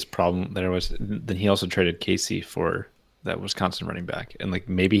Alex's problem there was then he also traded Casey for that Wisconsin running back, and like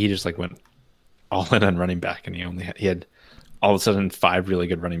maybe he just like went all in on running back, and he had all of a sudden 5 really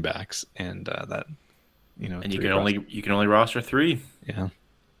good running backs, and that and you can only roster 3. Yeah.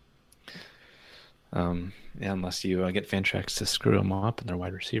 Yeah, unless you get Fantrax to screw them up and their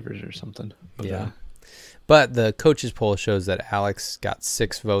wide receivers or something. But, yeah. But the coaches poll shows that Alex got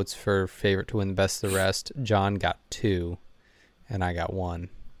 6 votes for favorite to win the best of the rest. John got 2, and I got 1.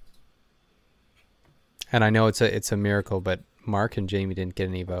 And I know it's a miracle, but Mark and Jamie didn't get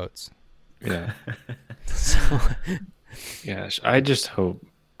any votes. Yeah. So, yeah, I just hope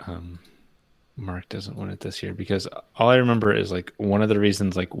Mark doesn't win it this year, because all I remember is like one of the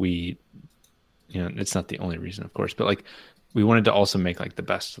reasons like we, it's not the only reason, of course, but like we wanted to also make like the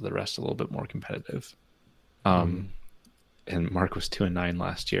best of the rest a little bit more competitive. And Mark was 2-9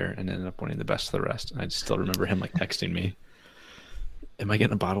 last year and ended up winning the best of the rest. And I still remember him like texting me, "Am I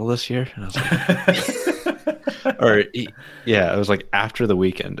getting a bottle this year?" And I was like, it was like after the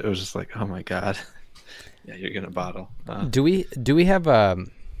weekend, it was just like, oh my God, yeah, you're getting a bottle. Do we have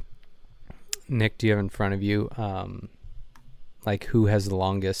Nick? Do you have in front of you like who has the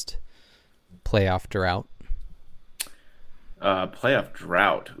longest playoff drought. Playoff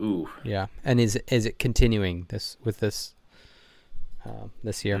drought. Ooh. Yeah, and is it continuing this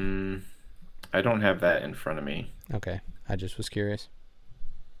year? I don't have that in front of me. Okay, I just was curious.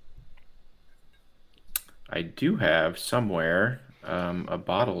 I do have somewhere a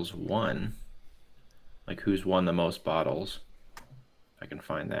bottles won. Like who's won the most bottles. I can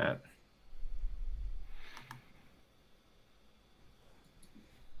find that.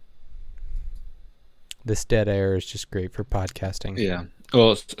 This dead air is just great for podcasting. Yeah.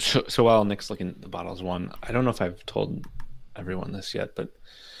 Well, so while Nick's looking at the bottles won, I don't know if I've told everyone this yet, but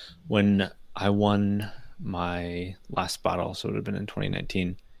when I won my last bottle, so it would have been in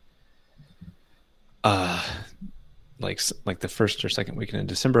 2019, like the first or second weekend in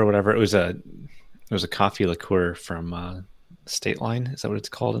December or whatever, it was a coffee liqueur from State Line. Is that what it's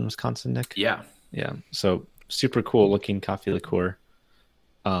called in Wisconsin, Nick? Yeah. Yeah. So super cool looking coffee liqueur.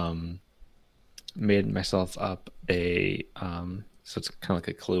 Made myself up so it's kind of like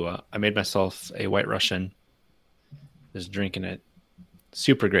a Kahlua. I made myself a White Russian. Just drinking it.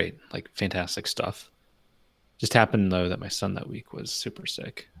 Super great, like fantastic stuff. Just happened though that my son that week was super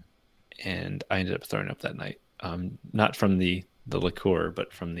sick, and I ended up throwing up that night. Not from the liqueur,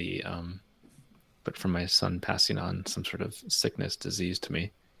 but from my son passing on some sort of sickness, disease to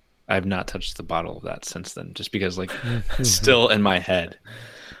me. I have not touched the bottle of that since then, just because like still in my head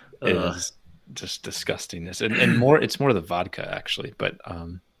is just disgustingness, and more. It's more the vodka actually, but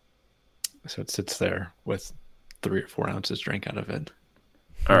so it sits there with 3 or 4 ounces drank out of it.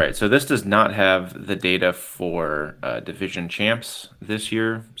 All right, so this does not have the data for division champs this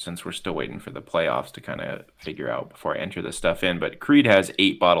year, since we're still waiting for the playoffs to kind of figure out before I enter this stuff in. But Creed has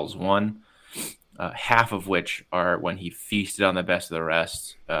 8 bottles won, half of which are when he feasted on the best of the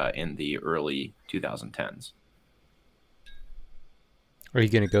rest in the early 2010s. Are you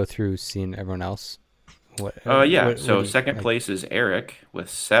going to go through seeing everyone else? Second place is Eric with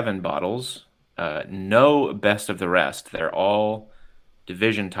 7 bottles. No best of the rest. They're all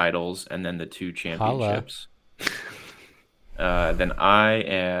division titles and then the 2 championships. Then I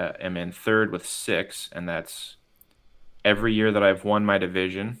am in third with 6, and that's every year that I've won my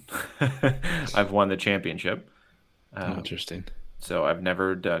division. I've won the championship. Interesting. So I've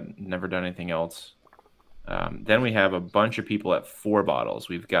never done anything else. Then we have a bunch of people at 4 bottles.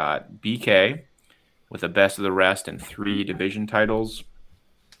 We've got BK with the best of the rest and 3 division titles.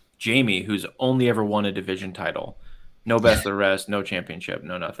 Jamie, who's only ever won a division title. No best of the rest, no championship,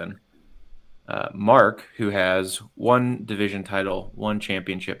 no nothing. Mark, who has 1 division title, 1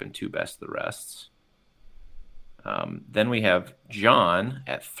 championship, and 2 best of the rests. Then we have John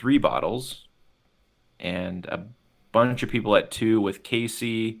at 3 bottles and a bunch of people at 2 with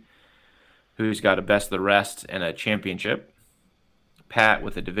Casey, who's got a best of the rest and a championship. Pat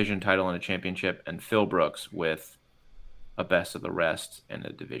with a division title and a championship, and Phil Brooks with a best of the rest and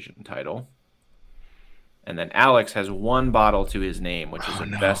a division title. And then Alex has 1 bottle to his name, which is a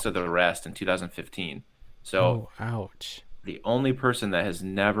best of the rest in 2015. So, ouch. The only person that has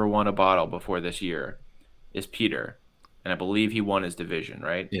never won a bottle before this year is Peter. And I believe he won his division,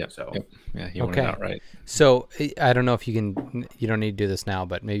 right? Yeah. So, yeah, he won it outright. So I don't know if you don't need to do this now,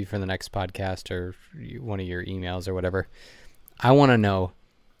 but maybe for the next podcast or one of your emails or whatever, I want to know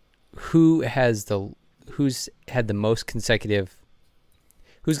who's had the most consecutive,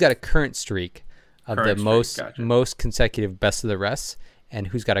 who's got a current streak of most consecutive best of the rest, and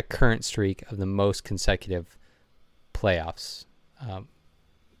who's got a current streak of the most consecutive playoffs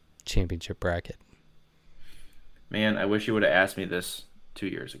championship bracket. Man, I wish you would have asked me this 2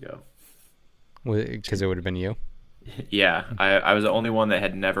 years ago. Because it would have been you? Yeah, I was the only one that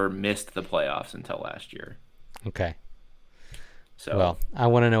had never missed the playoffs until last year. Okay. So, well, I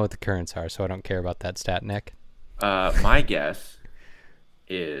want to know what the currents are, so I don't care about that stat, Nick. My guess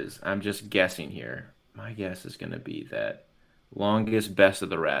is, I'm just guessing here, my guess is going to be that longest best of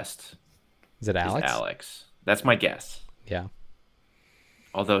the rest is Alex? Alex. That's my guess. Yeah.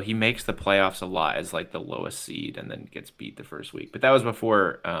 Although he makes the playoffs a lot as like the lowest seed and then gets beat the first week. But that was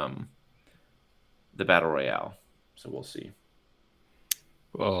before the Battle Royale. So we'll see.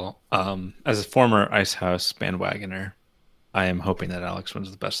 Well, as a former Ice House bandwagoner, I am hoping that Alex wins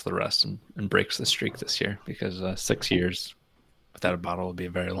the best of the rest and breaks the streak this year, because 6 years without a bottle would be a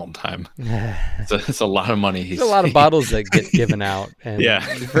very long time. It's a lot of money. There's a lot of bottles that get given out. And yeah.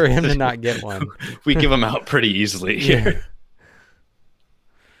 For him to not get one. We give them out pretty easily here. Yeah.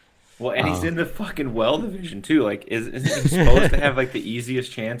 Well, and he's in the fucking well division too. Like, isn't he supposed to have like the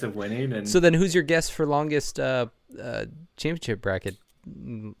easiest chance of winning? And so then, who's your guess for longest championship bracket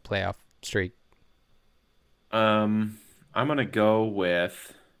playoff streak? I'm gonna go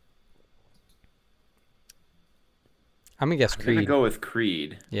with I'm gonna guess I'm gonna Creed. go with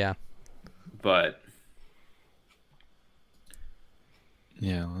Creed, Yeah. but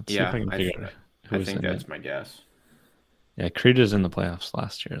Yeah, let's see yeah, if I can figure out who I was think in that's it. my guess. Yeah, Creed was in the playoffs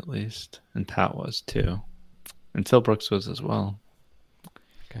last year at least, and Pat was too, and Phil Brooks was as well.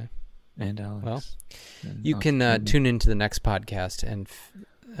 Okay. And Alex. Well, and you Austin can Hayden. tune into the next podcast and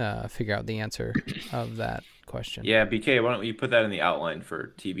figure out the answer of that question. Yeah, BK, why don't you put that in the outline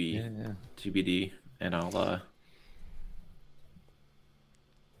for Yeah. TBD, and I'll.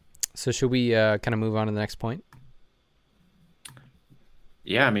 So should we kind of move on to the next point?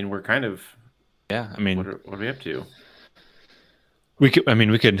 Yeah, I mean, we're kind of. Yeah, I mean, What are we up to? we could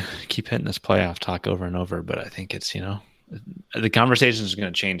keep hitting this playoff talk over and over, but I think it's the conversation is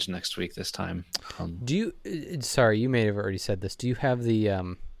going to change next week this time. Do you? Sorry, you may have already said this. Do you have the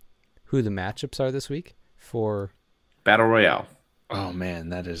who the matchups are this week for? Battle Royale. Oh man,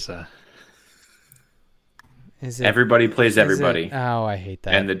 that is Is it Everybody plays is it- everybody, oh, I hate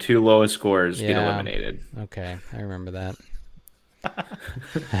that. and the two lowest scores get Yeah. eliminated. Okay, I remember that.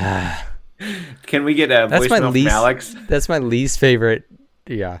 Can we get a That's my voicemail from least- Alex? That's my least favorite.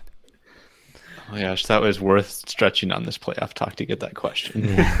 Yeah. oh my gosh, that was worth stretching on this playoff talk to get that question.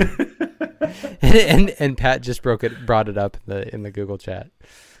 and Pat just brought it up in the Google chat,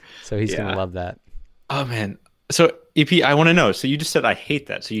 so he's Yeah. gonna love that. Oh man, so EP, I want to know. So you just said I hate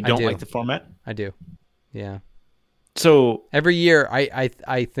that. So you I don't do. like the format? I do. Yeah. So Every year, I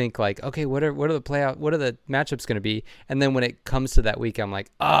think like, okay, what are the matchups going to be? And then when it comes to that week, I'm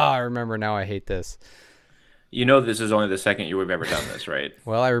like, I remember now. I hate this. You know, this is only the second year we've ever done this, right?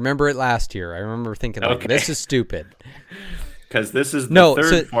 Well, I remember it last year. I remember thinking, like, Okay. this is stupid. Because this is the No, third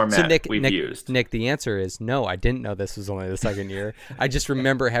so format Nick, we've used. Nick, the answer is no. I didn't know this was only the second year. I just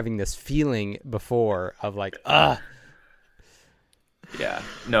remember having this feeling before of like, Yeah.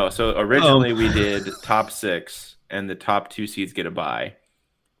 No, so originally we did top 6, and the top 2 seeds get a bye.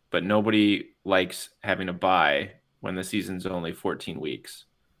 But nobody likes having a bye when the season's only 14 weeks.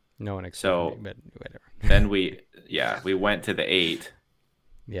 no one expected So- me, but whatever. Then we went to the 8,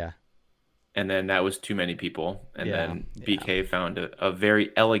 Yeah. and then that was too many people. And Yeah, then yeah. BK found a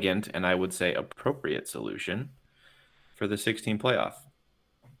very elegant and I would say appropriate solution for the 16 playoff.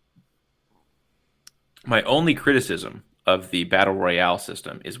 My only criticism of the Battle Royale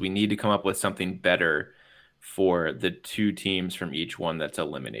system is we need to come up with something better for the 2 teams from each one that's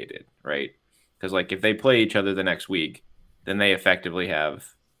eliminated, right? Because like if they play each other the next week, then they effectively have,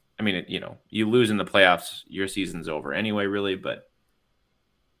 I mean, you lose in the playoffs, your season's over anyway, really, but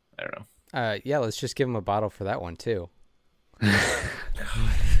I don't know. Yeah, let's just give him a bottle for that one too.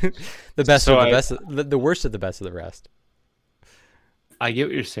 The best So of the best, the worst of the best of the rest. I get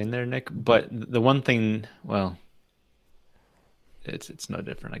what you're saying there, Nick. But the one thing, well, it's no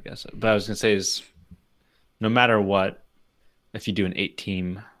different, I guess. But I was gonna say is, no matter what, if you do an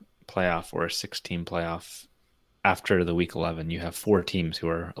 8-team playoff or a 6-team playoff, after the week 11, you have 4 teams who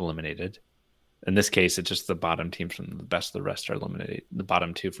are eliminated. In this case, it's just the bottom teams from the best of the rest are eliminated. The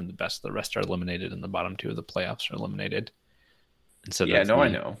bottom 2 from the best of the rest are eliminated, and the bottom 2 of the playoffs are eliminated. Instead Yeah, of no, I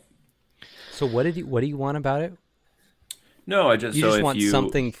the- know. So what do you want about it? No, I just You so just if want you,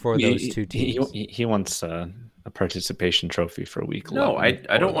 something for those 2 teams. He wants a participation trophy for week 11. No, I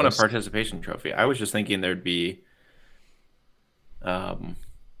don't want a list. participation trophy. I was just thinking there'd be, I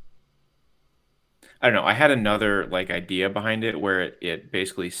don't know. I had another idea behind it where it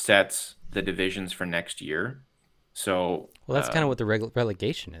basically sets the divisions for next year. So Well, that's kind of what the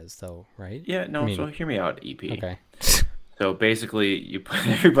relegation is, though, right? yeah, no. I mean- So hear me out, EP. Okay. So basically, you put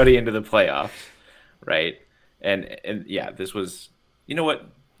everybody into the playoffs, right? And yeah, this was. You know what?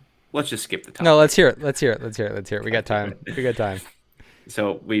 Let's just skip the top. No, let's hear it. We got time.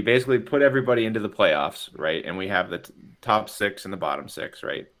 So we basically put everybody into the playoffs, right? And we have the top 6 and the bottom 6,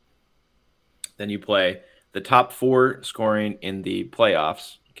 right? Then you play the top 4 scoring in the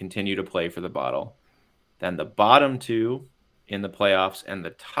playoffs, continue to play for the bottle. Then the bottom 2 in the playoffs and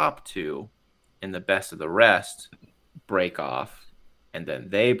the top 2 in the best of the rest break off. And then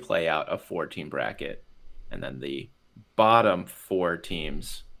they play out a 4-team bracket. And then the bottom 4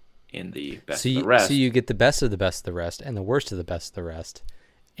 teams in the best of the rest. So you get the best of the best of the rest and the worst of the best of the rest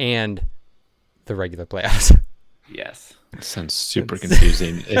and the regular playoffs. Yes. It sounds super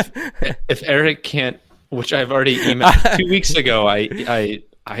confusing. If Eric can't, which I've already emailed 2 weeks ago,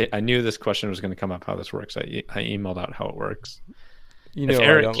 I knew this question was going to come up. How this works? I emailed out how it works. You know, If I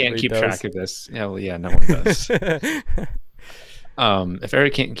Eric don't can't read keep those. track of this, no one does. If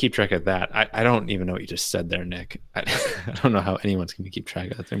Eric can't keep track of that, I don't even know what you just said there, Nick. I don't know how anyone's going to keep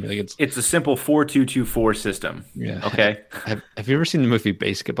track of that thing. It's a simple 4-2-2-4 system. Yeah. Okay. Have you ever seen the movie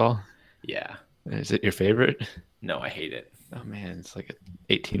Basketball? Yeah. Is it your favorite? No, I hate it. Oh man, it's like an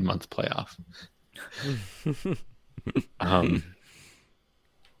 18-month playoff. Um.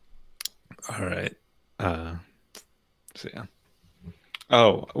 All right. So yeah.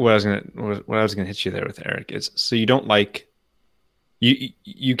 Oh, what I was gonna hit you there with, Eric, is so you don't like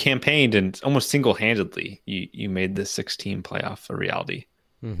you campaigned and almost single-handedly you made the 16 playoff a reality.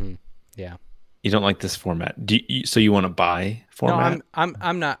 Mm-hmm. Yeah. You don't like this format. So you want to buy format? No,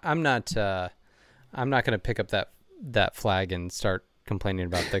 I'm not going to pick up that flag and start complaining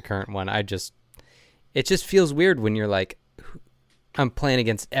about the current one. It just feels weird when you're like, I'm playing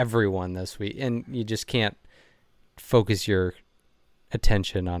against everyone this week, and you just can't focus your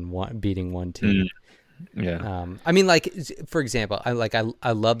attention on beating one team. Yeah. I mean, like, for example, I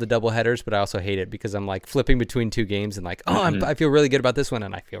love the double headers, but I also hate it because I'm like flipping between two games and like, I feel really good about this one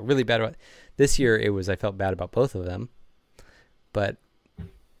and I feel really bad about this year. I felt bad about both of them, but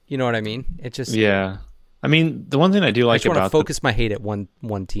you know what I mean? It just, yeah. I mean, the one thing I do like I just want to about focus my hate at one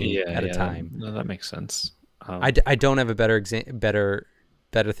team at a time. No, that makes sense. I don't have a better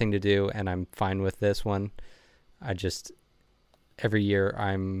thing to do, and I'm fine with this one. Every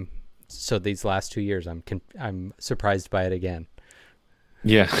year so these last 2 years, I'm surprised by it again.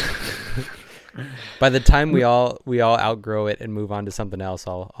 Yeah. By the time we all outgrow it and move on to something else,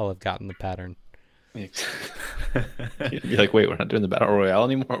 I'll have gotten the pattern. You'd be like, wait, we're not doing the battle royale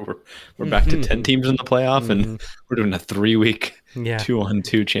anymore. We're back to 10 teams in the playoff, and we're doing a 3-week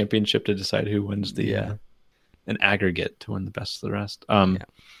 2-on-2 championship to decide who wins an aggregate to win the best of the rest.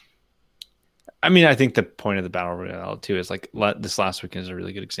 I mean, I think the point of the battle royale too is like this last weekend is a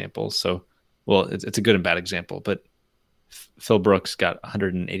really good example. So, well, it's a good and bad example, but Phil Brooks got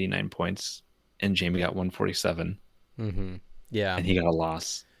 189 points and Jamie got 147. Mm-hmm. Yeah, and he got a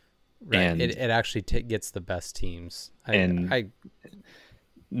loss. Right. And it actually gets the best teams.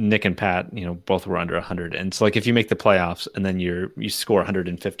 Nick and Pat, both were under 100. And so, like, if you make the playoffs and then you score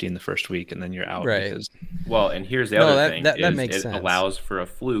 150 in the first week and then you're out. Right. Well, and here's the other thing. That makes sense. It allows for a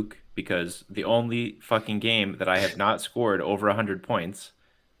fluke because the only fucking game that I have not scored over 100 points,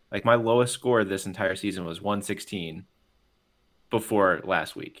 like my lowest score this entire season was 116 before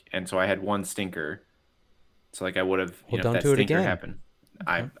last week. And so I had one stinker. So, like, I would have, don't if that do it stinker again. happened.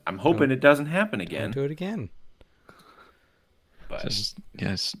 I'm hoping it doesn't happen again. Don't do it again. But just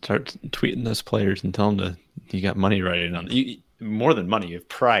start tweeting those players and tell them you got money riding on you. More than money, you have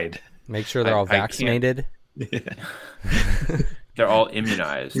pride. Make sure they're all vaccinated. Yeah. They're all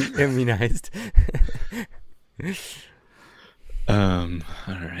immunized. Immunized. All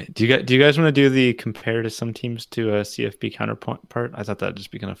right. Do you guys want to do the compare to some teams to a CFP counterpart? I thought that'd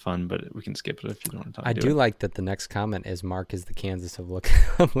just be kind of fun, but we can skip it if you don't want to talk. I do like that the next comment is Mark is the Kansas of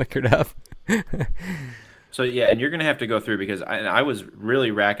Liquored Up. So yeah, and you're gonna have to go through because I was really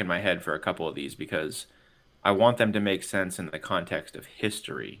racking my head for a couple of these because I want them to make sense in the context of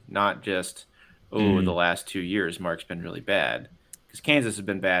history, not just the last 2 years Mark's been really bad, because Kansas has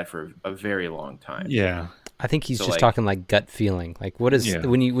been bad for a very long time. Yeah, I think he's just talking like gut feeling. Like what is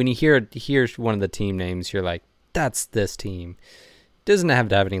when you hear one of the team names, you're like, that's this team. Doesn't have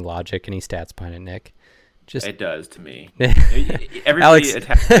to have any logic, any stats behind it, Nick. It does to me. Everybody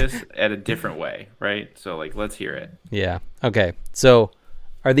attacks this at a different way, right? So, like, let's hear it. Yeah. Okay. So,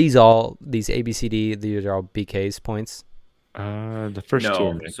 are these ABCD? These are all BK's points? The first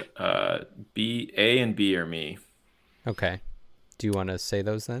two are B, A, and B are me. Okay. Do you want to say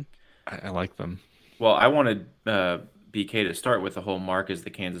those then? I like them. Well, I wanted BK to start with the whole Mark is the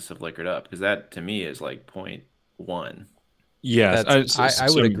Kansas of Liquored Up because that to me is like 0.1. Yes, I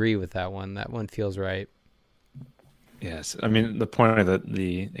would agree with that one. That one feels right. Yes, I mean the point of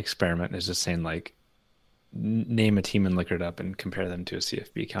the experiment is just saying like name a team in Liquored Up and compare them to a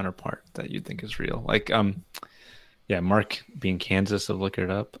CFB counterpart that you think is real. Like Mark being Kansas of Liquored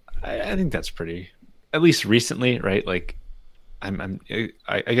Up, I think that's pretty, at least recently, right? Like I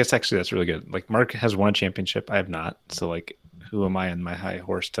guess actually that's really good. Like Mark has won a championship, I have not. So like who am I on my high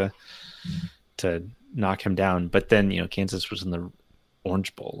horse to knock him down? But then Kansas was in the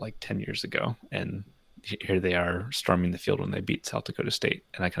Orange Bowl like 10 years ago, and here they are storming the field when they beat South Dakota State,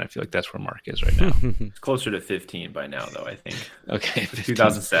 and I kind of feel like that's where Mark is right now. It's closer to 15 by now, though, I think. Okay,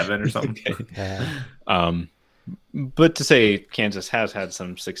 2007 or something. Okay. But to say Kansas has had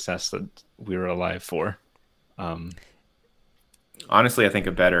some success that we were alive for. Honestly, I think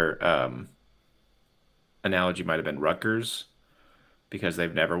a better analogy might have been Rutgers, because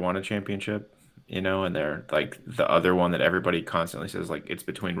they've never won a championship. And they're like the other one that everybody constantly says, like, it's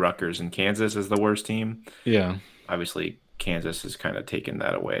between Rutgers and Kansas as the worst team. Yeah. Obviously, Kansas has kind of taken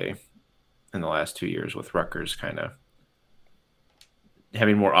that away in the last 2 years with Rutgers kind of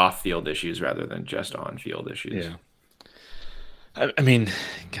having more off-field issues rather than just on-field issues. Yeah. I mean,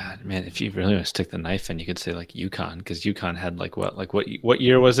 God, man, if you really want to stick the knife in, you could say like UConn, because UConn had what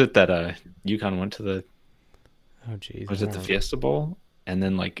year was it that UConn went to the Oh, geez. was it the Fiesta Bowl, and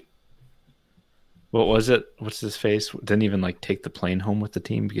then like what was it? What's his face? Didn't even like take the plane home with the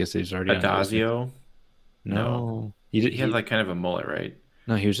team because he was already on Adazio? No, He had like kind of a mullet, right?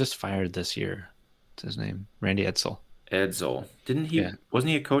 no, he was just fired this year. What's his name? Randy Edsall. Edsel. Didn't he? Yeah. Wasn't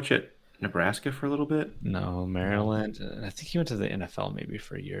he a coach at Nebraska for a little bit? No, Maryland. I think he went to the NFL maybe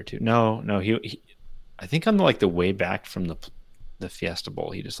for a year or two. No, he I think on the way back from the Fiesta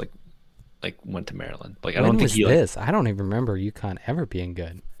Bowl, he just like went to Maryland. Like I When don't think was he this? I don't even remember UConn ever being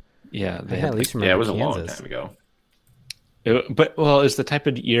good. yeah, they I had at least Yeah, remember it was a long Kansas. time ago. but it's the type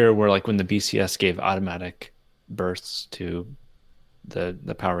of year where like when the BCS gave automatic berths to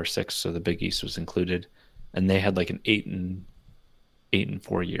the Power Six, so the Big East was included, and they had like an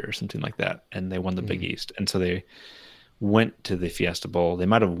 8-4 year or something like that, and they won the Big East, and so they went to the Fiesta Bowl. They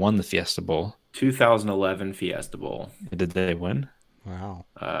might have won the Fiesta Bowl. 2011 Fiesta Bowl. Did they win? Wow.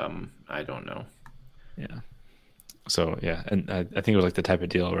 I don't know. Yeah. So yeah, and I think it was like the type of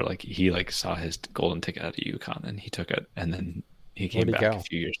deal where like he like saw his golden ticket out of UConn and he took it, and then he came Where'd he back go? a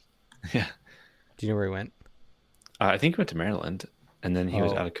few years. Yeah, Do you know where he went? I think he went to Maryland, and then he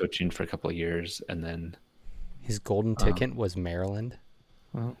was Oh. out of coaching for a couple of years, and then His golden ticket was Maryland.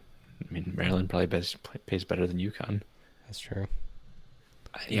 well, I mean Maryland probably pays better than UConn. That's true.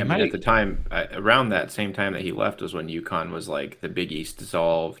 Yeah, I mean, at the time, around that same time that he left was when UConn was like the Big East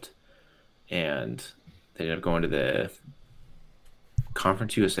dissolved, and they ended up going to the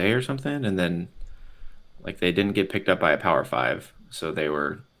Conference USA or something, and then like they didn't get picked up by a Power Five, so they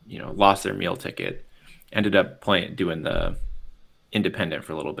were lost their meal ticket, ended up doing the independent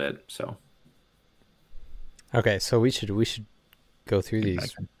for a little bit. So Okay, so we should go through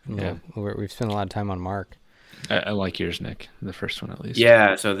these. Yeah. We've spent a lot of time on Mark. I like yours, Nick. The first one at least.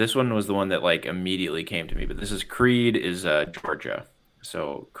 yeah, so this one was the one that like immediately came to me, but this is Creed is Georgia.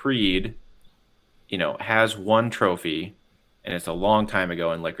 So Creed, has one trophy, and it's a long time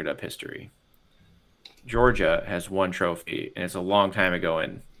ago in Liquored Up history. Georgia has one trophy, and it's a long time ago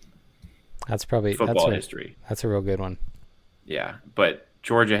in That's probably football history. That's a real good one. Yeah, but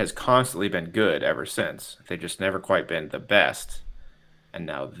Georgia has constantly been good ever since. They've just never quite been the best. And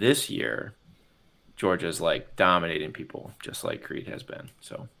now this year, Georgia's like dominating people, just like Creed has been.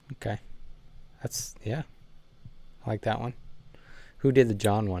 So Okay. I like that one. Who did the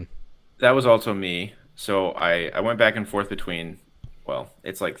John one? that was also me. So I went back and forth between, well,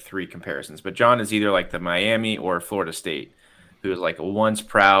 it's like three comparisons. But John is either like the Miami or Florida State, who is like a once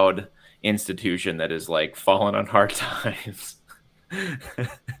proud institution that is like fallen on hard times.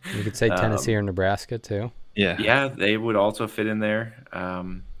 You could say Tennessee or Nebraska too. Yeah. Yeah, they would also fit in there.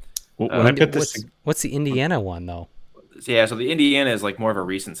 When I put this, What's the Indiana one though? Yeah, so the Indiana is like more of a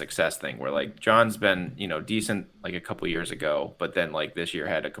recent success thing where like John's been, decent like a couple years ago, but then like this year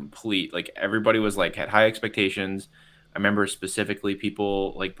had a complete, like everybody was like had high expectations. I remember specifically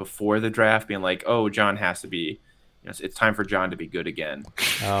people like before the draft being like, "Oh, John has to be, it's time for John to be good again."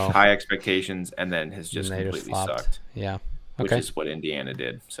 Oh, High expectations, and then has just and they completely flopped. sucked, Yeah. which Okay. is what Indiana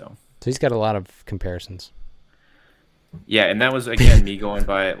did. So So he's got a lot of comparisons. yeah, and that was again me going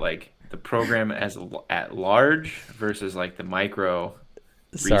by like the program as at large versus like the micro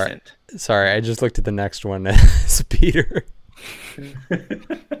recent. Sorry, I just looked at the next one as Peter.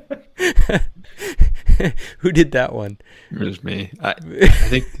 Who did that one? it was me. I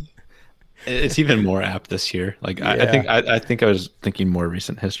think it's even more apt this year. Like I think I was thinking more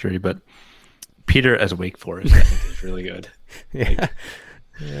recent history, but Peter as Wake Forest, I think is really good. Yeah.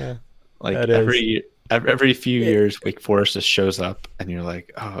 Yeah. Like That is. every few years, Wake Forest just shows up, and you're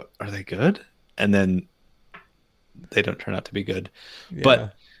like, "Oh, are they good?" And then they don't turn out to be good. Yeah.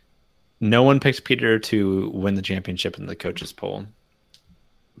 But no one picks Peter to win the championship in the coaches poll.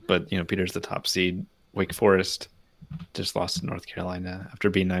 But Peter's the top seed. Wake Forest just lost to North Carolina after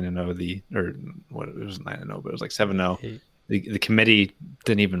being 9-0. It was 9-0, but it was like 7-0. The committee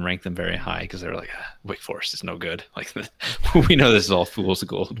didn't even rank them very high because they were like, Wake Forest is no good. Like we know this is all fool's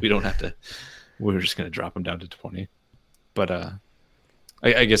gold. We don't have to. We're just going to drop them down to 20. But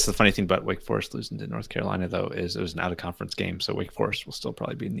I guess the funny thing about Wake Forest losing to North Carolina though is it was an out of conference game, so Wake Forest will still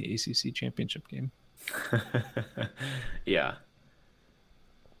probably be in the ACC championship game. Yeah.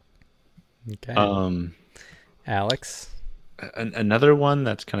 Okay. Alex. Another one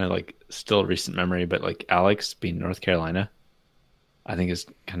that's kind of like still recent memory, but like Alex being North Carolina, I think is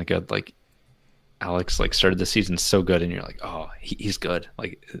kind of good. Like Alex like started the season so good, and you're like, oh, he's good.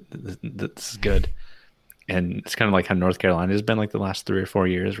 Like this is good. And it's kind of like how North Carolina has been like the last 3 or 4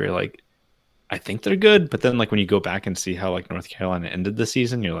 years, where you're like, I think they're good, but then like when you go back and see how like North Carolina ended the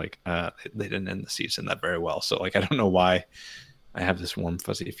season, you're like, they didn't end the season that very well. So like I don't know why I have this warm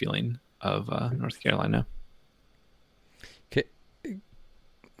fuzzy feeling of North Carolina. Okay.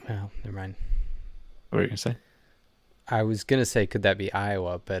 Well, never mind. What were you gonna say? I was gonna say, could that be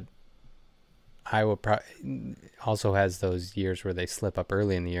Iowa? But Iowa also has those years where they slip up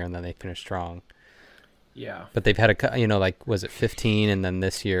early in the year and then they finish strong. Yeah. But they've had like, was it 15, and then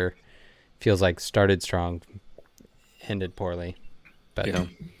this year feels like started strong, ended poorly. But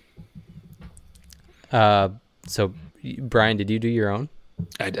yeah. So Brian, did you do your own?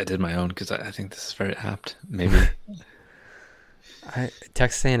 I did my own because I think this is very apt. Maybe.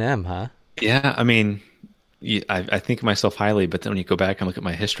 Texas A&M, huh? Yeah, I mean, I think of myself highly, but then when you go back and look at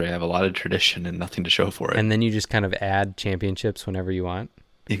my history, I have a lot of tradition and nothing to show for it. And then you just kind of add championships whenever you want.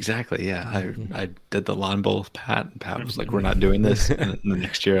 Exactly. Yeah, I did the lawn bowl with Pat, and Pat was like, "We're not doing this." And the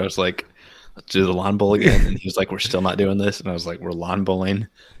next year, I was like, "Let's do the lawn bowl again," and he was like, "We're still not doing this," and I was like, "We're lawn bowling."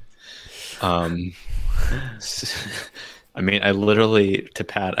 I mean, I literally to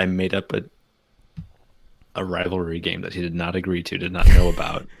Pat, I made up a rivalry game that he did not agree to, did not know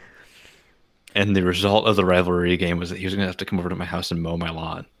about. And the result of the rivalry game was that he was going to have to come over to my house and mow my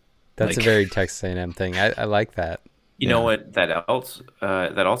lawn. That's a very Texas A&M thing. I like that. You know what? That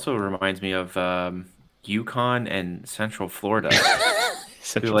also reminds me of UConn and Central Florida,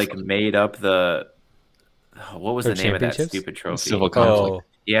 who like made up what was the name of that stupid trophy? Civil conflict.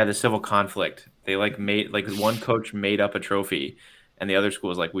 Yeah, the civil conflict. They like made one coach made up a trophy, and the other school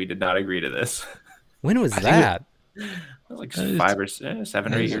was like, we did not agree to this. When was that? It was like 5 or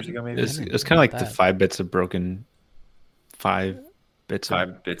 7 or 8 years ago, maybe. It was kind of like the $5 bits of broken $5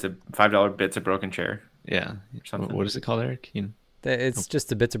 bits of broken chair. Yeah. What is it called, Eric? It's just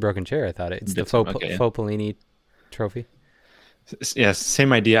the bits of broken chair. I thought it's the faux Polini trophy. Yeah,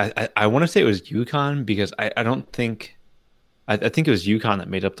 same idea. I want to say it was UConn because I don't think I think it was UConn that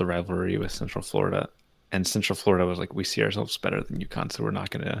made up the rivalry with Central Florida, and Central Florida was like, we see ourselves better than UConn, so we're not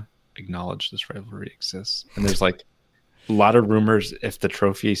going to acknowledge this rivalry exists. And there's like a lot of rumors if the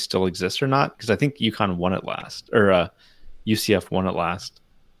trophy still exists or not, because I think UConn won it last, or UCF won it last.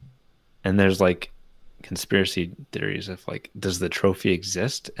 And there's like conspiracy theories of like, does the trophy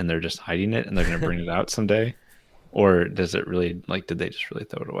exist and they're just hiding it and they're going to bring it out someday, or does it really, like, did they just really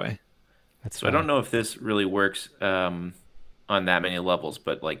throw it away? So I don't know if this really works on that many levels,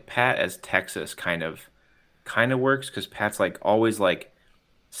 but like Pat as Texas kind of works because Pat's like always like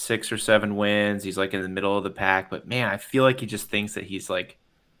 6 or 7 wins. He's like in the middle of the pack, but man, I feel like he just thinks that he's like,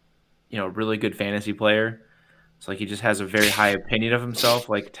 a really good fantasy player. It's like he just has a very high opinion of himself,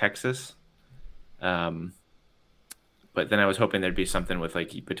 like Texas. But then I was hoping there'd be something with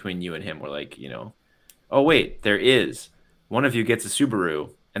like between you and him, where like, oh wait, there is. One of you gets a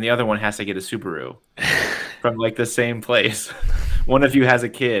Subaru, and the other one has to get a Subaru from like the same place. One of you has a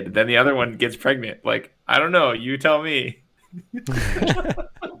kid, then the other one gets pregnant. Like, I don't know, you tell me.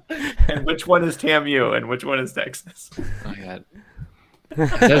 And which one is TAMU and which one is Texas? Oh my God.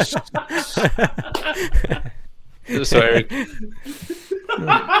 So Eric.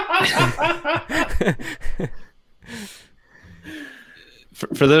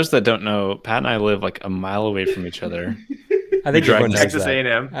 For those that don't know, Pat and I live like a mile away from each other. I think drive Texas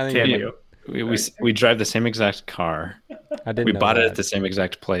A&M. TAMU. We drive the same exact car. We bought it at the same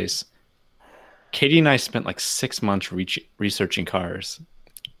exact place. Katie and I spent like 6 months researching cars,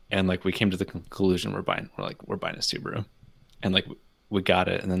 and like we came to the conclusion we're buying a Subaru, and like we got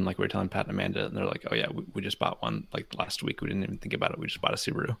it, and then like we were telling Pat and Amanda, and they're like, oh yeah, we just bought one like last week. We didn't even think about it. We just bought a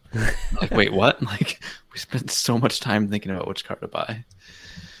Subaru. Like, wait, what? Like, we spent so much time thinking about which car to buy.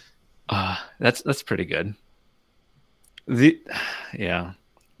 That's pretty good. The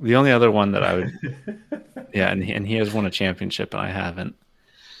only other one that I would, and he has won a championship and I haven't.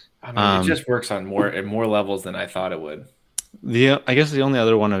 I mean, it just works on more levels than I thought it would. I guess the only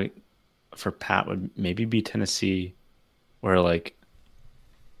other one for Pat would maybe be Tennessee, where like,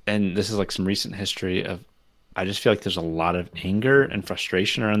 and this is like some recent history of, I just feel like there's a lot of anger and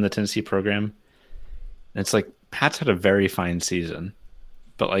frustration around the Tennessee program. And it's like, Pat's had a very fine season,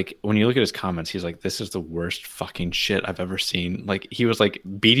 but like when you look at his comments, he's like, this is the worst fucking shit I've ever seen. Like, he was like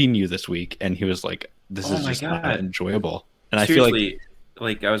beating you this week, and he was like, this is just not enjoyable. And seriously, I feel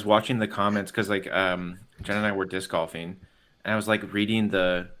like I was watching the comments because like Jen and I were disc golfing, and I was like reading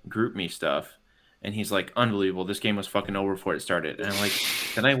the group me stuff, and he's like, unbelievable, this game was fucking over before it started. And I'm like,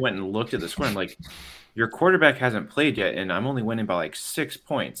 then I went and looked at the score. I'm like, your quarterback hasn't played yet, and I'm only winning by like 6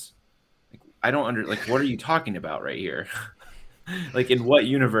 points. Like, I don't what are you talking about right here? Like, in what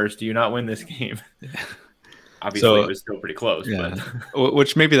universe do you not win this game? Obviously, So it was still pretty close, yeah, but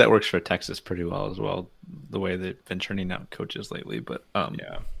which maybe that works for Texas pretty well as well, the way they've been turning out coaches lately. But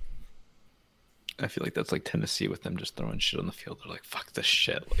yeah. I feel like that's like Tennessee with them just throwing shit on the field. They're like, fuck this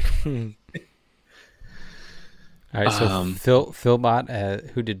shit. Like, All right, so Philbot,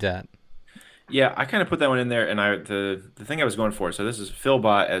 who did that? Yeah, I kind of put that one in there, and the thing I was going for. So this is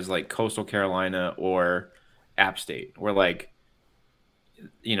Philbot as like Coastal Carolina or App State, where like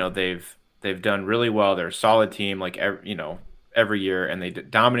they've done really well. They're a solid team, like every year, and they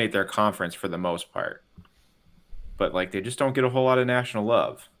dominate their conference for the most part. But like they just don't get a whole lot of national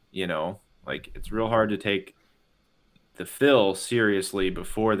love. Like it's real hard to take the Phil seriously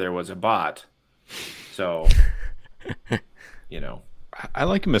before there was a bot. So I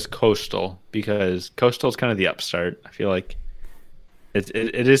like him as Coastal because Coastal is kind of the upstart. I feel like it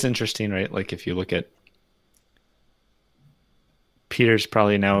is interesting, right? Like if you look at Peter's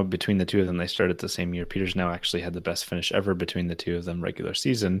probably now between the two of them, they started the same year. Peter's now actually had the best finish ever between the two of them regular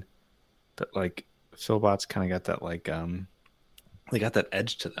season. But like Philbot's kind of got that like they got that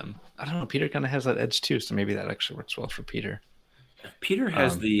edge to them. I don't know. Peter kind of has that edge too, so maybe that actually works well for Peter. Peter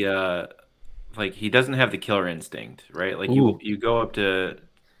has the like he doesn't have the killer instinct, right? Like Ooh. you go up to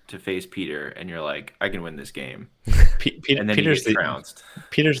face Peter and you're like, I can win this game. And then Peter's he gets trounced.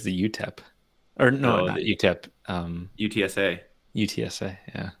 Peter's the UTEP. Or no, not UTEP. UTSA. UTSA,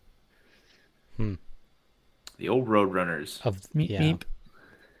 yeah. The old Roadrunners. Meep.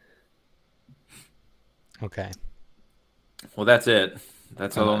 Okay. Well, that's it.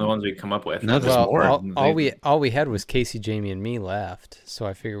 That's all the only ones we come up with. No, there's more. All we had was Casey, Jamie, and me left, so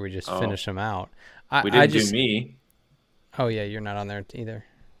I figured we just finish them out. We didn't do me. Oh yeah, you're not on there either.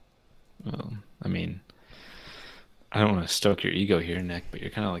 Well, I mean, I don't want to stoke your ego here, Nick, but you're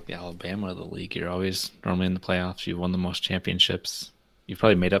kind of like the Alabama of the league. You're always normally in the playoffs. You've won the most championships. You've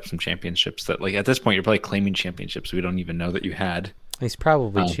probably made up some championships that, like, at this point, you're probably claiming championships we don't even know that you had. He's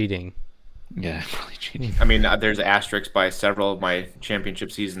probably cheating. Yeah, probably cheating. I mean, there's asterisks by several of my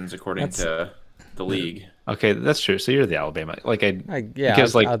championship seasons according to the league. Okay, that's true. So you're the Alabama.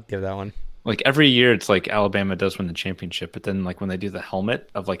 Because I'll give that one. Like every year, it's like Alabama does win the championship, but then like when they do the helmet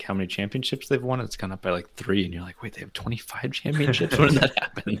of like how many championships they've won, it's gone up by like 3, and you're like, wait, they have 25 championships? When did that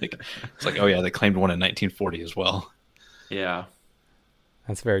happen? Like, it's like, oh yeah, they claimed one in 1940 as well. Yeah,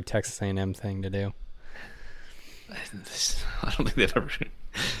 that's a very Texas A&M thing to do. I don't think they've ever.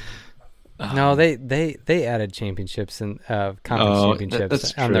 No, they added championships and conference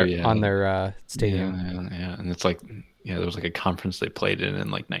championships on their stadium. Yeah, and it's like. Yeah, there was like a conference they played in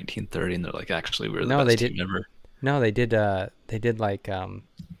like 1930, and they're like, actually, we're the best team ever. No, they did. They did like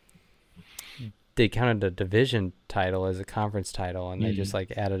they counted a division title as a conference title, and they just like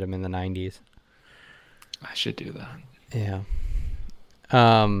added them in the 90s. I should do that.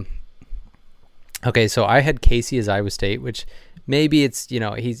 Yeah. Okay, so I had Casey as Iowa State, which maybe it's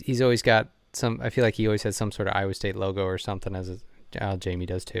he's always got some. I feel like he always has some sort of Iowa State logo or something, Jamie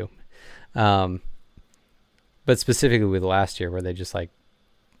does too. But specifically with last year, where they just like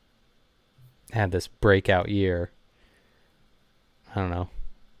had this breakout year, I don't know.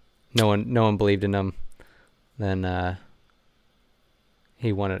 No one believed in him. Then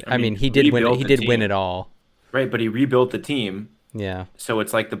he won it. I mean, he did win. He did win it all. Right, but he rebuilt the team. Yeah. So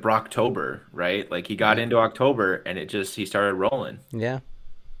it's like the Brocktober, right? Like he got into October, and he started rolling. Yeah.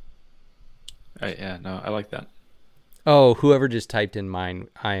 Yeah. No, I like that. Oh, whoever just typed in mine,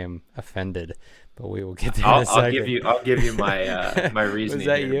 I am offended. But we will get there in a second. I'll give you my my reasoning.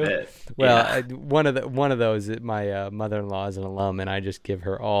 Was that you? In a bit. Well, yeah. One of those. My mother-in-law is an alum, and I just give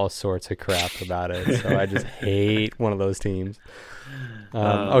her all sorts of crap about it. So I just hate one of those teams.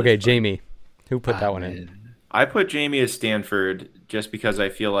 Okay, Jamie, who put that one in? I put Jamie as Stanford just because I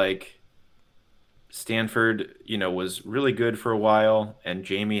feel like Stanford, was really good for a while, and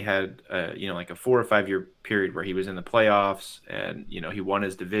Jamie had, like a 4 or 5 year period where he was in the playoffs, and he won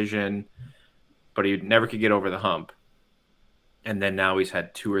his division. But he never could get over the hump. And then now he's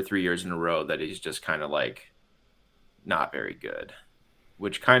had 2 or 3 years in a row that he's just kind of like not very good,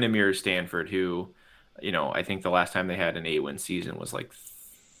 which kind of mirrors Stanford, who, I think the last time they had an 8-win season was like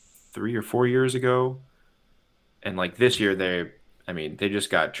 3 or 4 years ago. And like this year, they just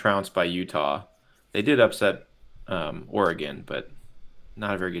got trounced by Utah. They did upset Oregon, but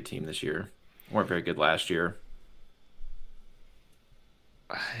not a very good team this year. Weren't very good last year.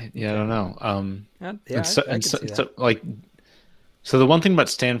 Yeah, I don't know. So the one thing about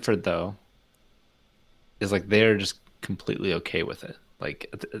Stanford though is like they're just completely okay with it.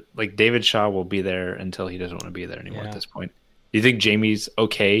 Like David Shaw will be there until he doesn't want to be there anymore at this point. Do you think Jamie's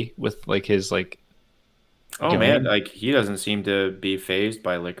okay with like his like Oh man, going. like he doesn't seem to be phased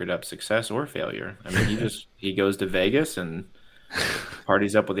by Liquored Up success or failure. I mean, he goes to Vegas and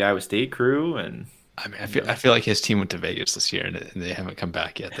parties up with the Iowa State crew, and I mean, you I know, feel like his team went to Vegas this year and they haven't come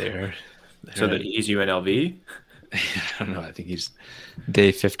back yet. so They're that he's UNLV. I don't know. I think he's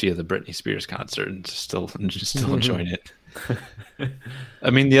day 50 of the Britney Spears concert and just still enjoying it. I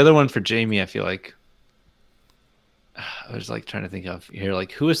mean, the other one for Jamie, I feel like I was like trying to think of here,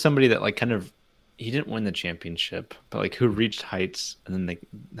 like who is somebody that like kind of he didn't win the championship, but like who reached heights and then they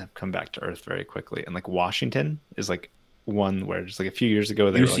have come back to earth very quickly. And like Washington is like one where just like a few years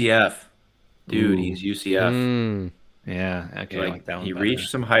ago they were like, UCF, dude, ooh, he's UCF. Mm. yeah, okay, I like that one He better. reached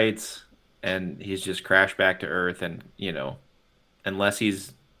some heights, and he's just crashed back to earth. And unless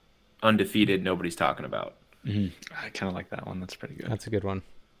he's undefeated, nobody's talking about. I kind of like that one. That's pretty good. That's a good one.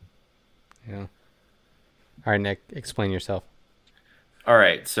 Yeah. All right, Nick, explain yourself. All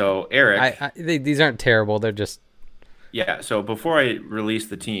right, so Eric, These aren't terrible. They're just yeah. So before I release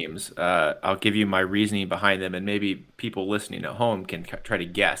the teams, I'll give you my reasoning behind them, and maybe people listening at home can try to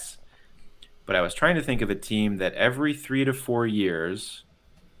guess. But I was trying to think of a team that every 3 to 4 years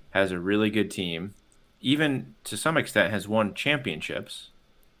has a really good team, even to some extent has won championships,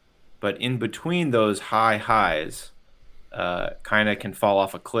 but in between those high highs, kind of can fall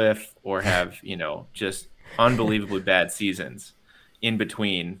off a cliff or have just unbelievably bad seasons in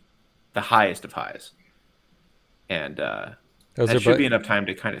between the highest of highs. And those that are should be enough time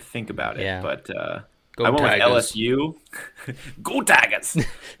to kind of think about it. Yeah. But Go I went with Tigers. LSU. Go Tigers!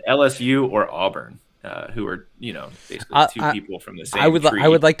 LSU or Auburn, who are basically two people from the same tree. I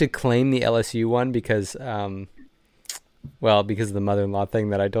would like to claim the LSU one because because of the mother-in-law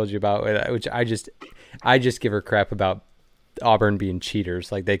thing that I told you about, which I just give her crap about Auburn being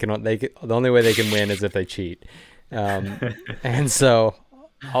cheaters. Like the only way they can win is if they cheat. And so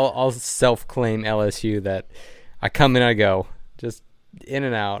I'll self-claim LSU that I come in, I go, just in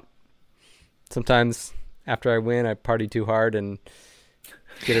and out. Sometimes after I win, I party too hard and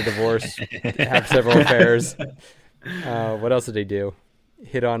get a divorce, have several affairs. What else did they do?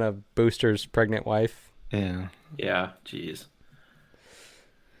 Hit on a booster's pregnant wife. Yeah. Yeah, jeez.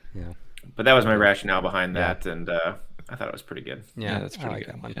 Yeah. But that was my rationale behind that, and I thought it was pretty good. Yeah, that's I pretty like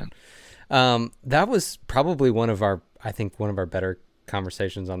good. that one. Yeah. That was probably one of our better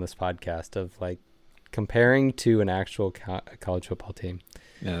conversations on this podcast of like comparing to an actual college football team.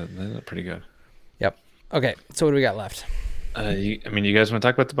 Yeah, they're pretty good. Yep. Okay, so what do we got left? You guys want to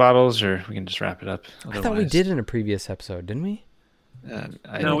talk about the bottles, or we can just wrap it up? I thought we did in a previous episode, didn't we?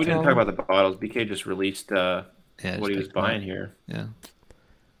 No, we didn't talk about the bottles. BK just released what he was buying here. Yeah.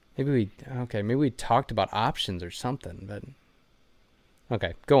 Maybe we talked about options or something, but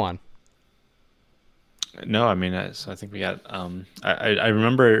okay, go on. No, I mean, so I think we got. I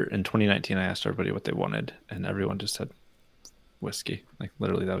remember in 2019, I asked everybody what they wanted, and everyone just said whiskey. Like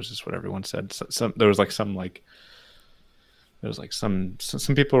literally, that was just what everyone said. So, there was some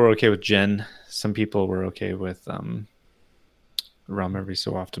people were okay with gin. Some people were okay with rum every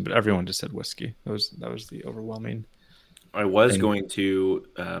so often, but everyone just said whiskey. That was the overwhelming. I was going to.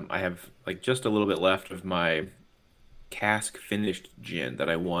 I have like just a little bit left of my cask finished gin that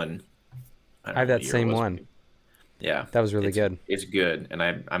I won. I have that same one. Yeah, that was really good. It's good, and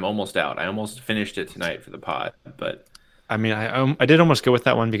I'm almost out. I almost finished it tonight for the pod, but I mean, I did almost go with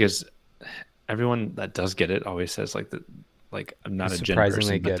that one because everyone that does get it always says like that. Like I'm not a gin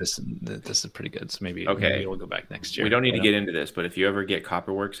person, but this is pretty good. So maybe we'll go back next year. We don't need to get into this, but if you ever get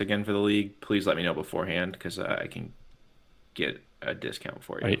Copperworks again for the league, please let me know beforehand because I can get a discount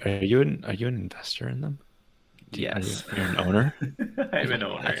for you. Are you an investor in them? Yes. You're an owner? I'm an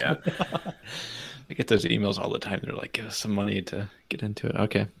owner, yeah. I get those emails all the time. They're like, give us some money to get into it.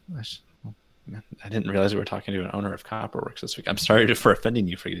 Okay. I didn't realize we were talking to an owner of Copperworks this week. I'm sorry for offending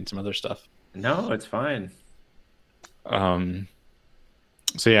you for getting some other stuff. No, it's fine. So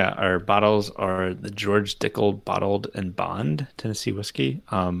yeah, our bottles are the George Dickel Bottled and Bond Tennessee whiskey.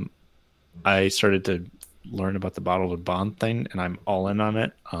 I started to learn about the bottled and bond thing, and I'm all in on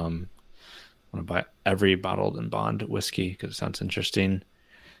it. I want to buy every bottled and bond whiskey because it sounds interesting.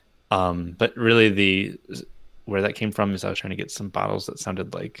 But really, where that came from is I was trying to get some bottles that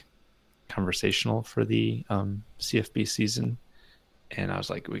sounded like conversational for the CFB season, and I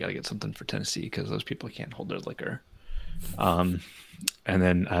was like, we got to get something for Tennessee because those people can't hold their liquor. And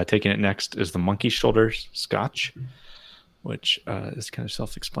then taking it next is the Monkey Shoulders Scotch, which is kind of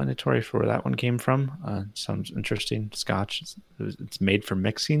self-explanatory for where that one came from. Sounds interesting. Scotch. It's made for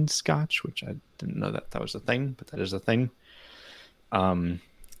mixing Scotch, which I didn't know that was a thing, but that is a thing. The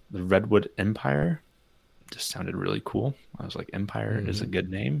Redwood Empire just sounded really cool. I was like, Empire is a good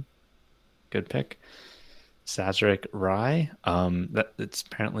name. Good pick. Sazerac rye. That it's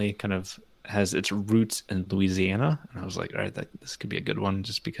apparently kind of has its roots in Louisiana, and I was like, all right, this could be a good one,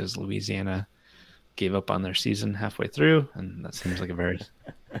 just because Louisiana gave up on their season halfway through, and that seems like a very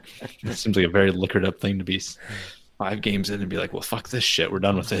liquored up thing to be 5 games in and be like, well, fuck this shit, we're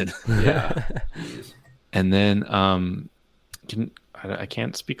done with it. Yeah. Jeez. And then I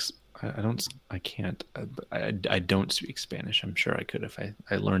can't speak. I can't. I don't speak Spanish. I'm sure I could if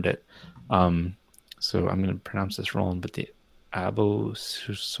I learned it. So I'm gonna pronounce this wrong, but the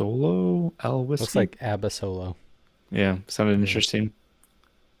Abasolo L whiskey. Looks like Abasolo. Yeah, sounded interesting.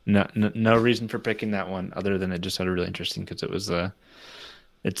 No reason for picking that one other than it just sounded really interesting because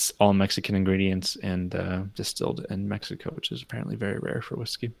it's all Mexican ingredients and distilled in Mexico, which is apparently very rare for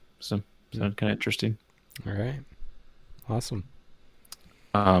whiskey. So sounded kind of interesting. All right, awesome.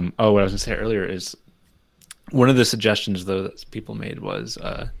 What I was gonna say earlier is one of the suggestions though that people made was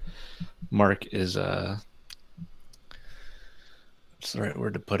Mark is what's the right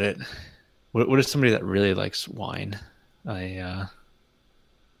word to put it? What is somebody that really likes wine? Like a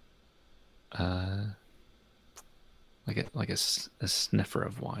sniffer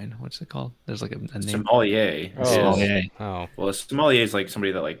of wine. What's it called? There's like a name. Sommelier. Sommelier. Oh, Well, a sommelier is like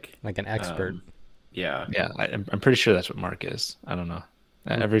somebody that like an expert. Yeah. Yeah, I'm pretty sure that's what Mark is. I don't know.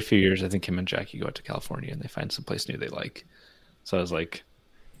 Every few years, I think him and Jackie go out to California and they find some place new they like. So I was like,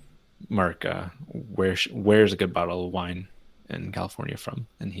 Mark, where's a good bottle of wine in California from?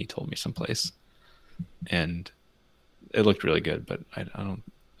 And he told me someplace, and it looked really good. But I don't.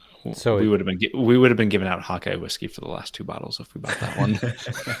 So we would have been giving out Hawkeye whiskey for the last 2 bottles if we bought that one.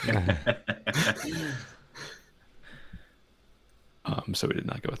 So we did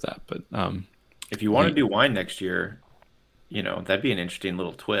not go with that. But if you want to do wine next year, that'd be an interesting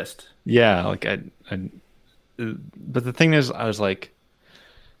little twist. Yeah, like but the thing is, I was like,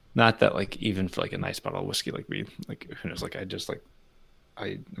 not that like even for like a nice bottle of whiskey, like who knows, like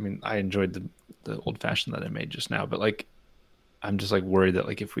I mean I enjoyed the old fashioned that I made just now, but like I'm just like worried that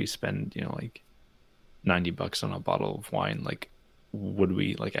like if we spend like $90 on a bottle of wine, like would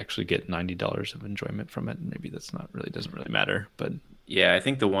we like actually get $90 of enjoyment from it? Maybe that's not really doesn't really matter, but yeah, I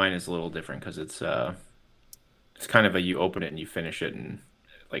think the wine is a little different because it's kind of you open it and you finish it in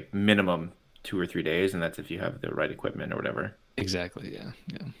like minimum 2 or 3 days, and that's if you have the right equipment or whatever. Exactly. Yeah.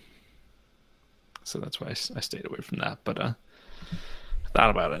 So that's why I stayed away from that, but I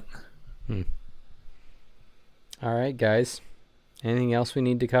thought about it. All right, guys. Anything else we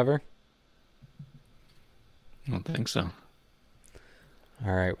need to cover? I don't think so.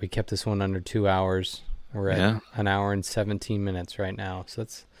 All right, we kept this one under 2 hours. We're at an hour and 17 minutes right now, so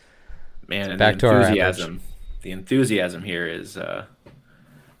that's back to our average. The enthusiasm here is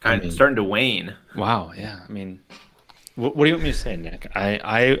kind of starting to wane. Wow. Yeah. I mean, what do you want me to say, Nick?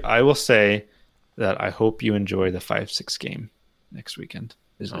 I will say that I hope you enjoy the 5-6 game next weekend.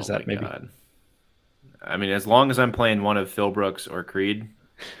 Is that maybe? God. I mean, as long as I'm playing one of Phil Brooks or Creed,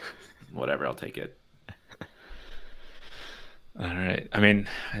 whatever, I'll take it. All right. I mean,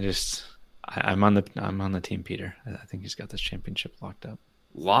 I'm on the team, Peter. I think he's got this championship locked up.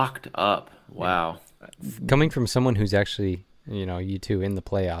 Locked up. Wow. Coming from someone who's actually, you two in the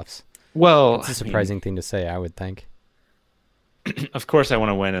playoffs. Well, it's a surprising thing to say, I would think. Of course I want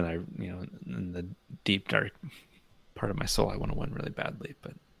to win, and in the deep dark part of my soul, I want to win really badly,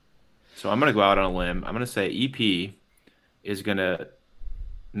 but. So I'm going to go out on a limb. I'm going to say EP is going to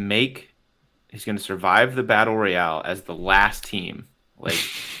he's going to survive the battle royale as the last team, like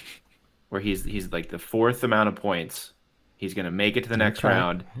where he's like the 4th amount of points. He's going to make it to the next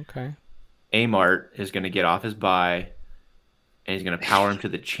round. Okay. Amart is going to get off his bye, and he's going to power him to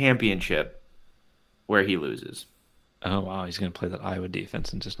the championship where he loses. Oh, wow. He's going to play that Iowa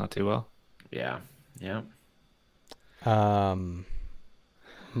defense and just not do well? Yeah.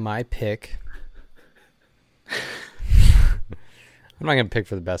 My pick. I'm not going to pick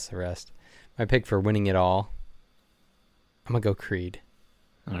for the best of the rest. My pick for winning it all. I'm going to go Creed.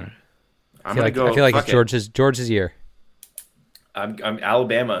 All right. I feel like it's George's year. I'm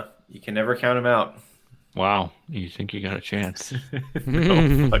Alabama. You can never count him out. Wow. You think you got a chance?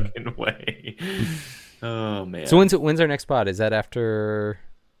 No fucking way. Oh, man. So when's our next spot? Is that after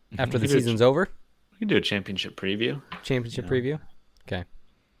the season's over? We can do a championship preview. Preview? Okay.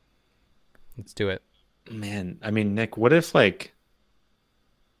 Let's do it. Man, I mean, Nick, what if like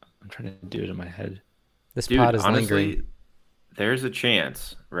I'm trying to do it in my head. This pod is honestly, lingering. There's a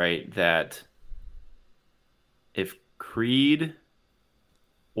chance, right, that if Creed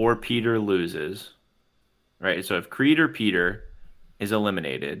or Peter loses, right? So if Creed or Peter is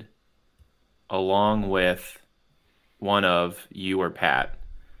eliminated along with one of you or Pat,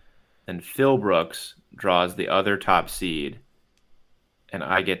 and Phil Brooks draws the other top seed, and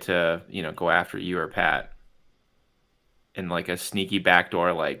I get to, go after you or Pat in like a sneaky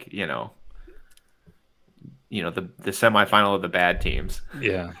backdoor, like, the semifinal of the bad teams.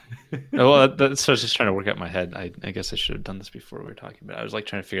 Yeah. Well, that's so I was just trying to work out in my head. I guess I should have done this before we were talking, but I was like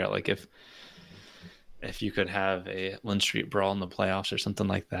trying to figure out like if you could have a Lynn Street brawl in the playoffs or something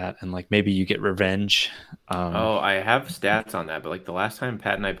like that, and like maybe you get revenge. I have stats on that, but like the last time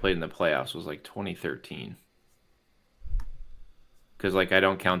Pat and I played in the playoffs was like 2013. Because like I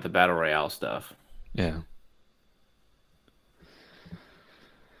don't count the battle royale stuff. Yeah.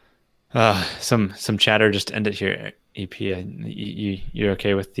 Some chatter just to end it here. EP, you're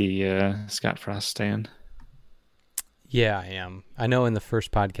okay with the Scott Frost stand? Yeah, I am. I know in the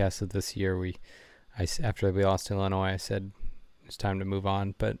first podcast of this year, after we lost to Illinois, I said it's time to move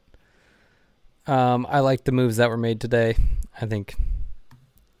on. But I like the moves that were made today. I think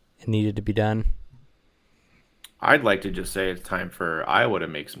it needed to be done. I'd like to just say it's time for Iowa to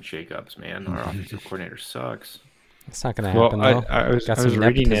make some shakeups, man. Our offensive coordinator sucks. It's not going to happen, though. I was some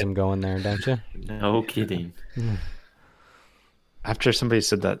reading nepotism going there, don't you? No kidding. After somebody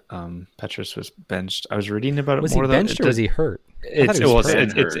said that Petrus was benched, I was reading about it was more. Was he benched or was he hurt? It's more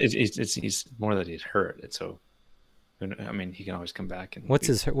that he's hurt. It's so. I mean, he can always come back. And what's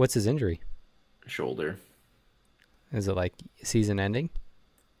his injury? Shoulder. Is it like season ending?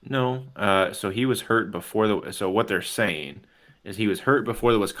 No. So he was hurt before so what they're saying is he was hurt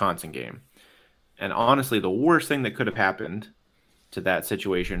before the Wisconsin game. And honestly, the worst thing that could have happened to that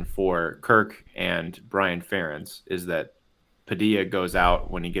situation for Kirk and Brian Ferentz is that Padilla goes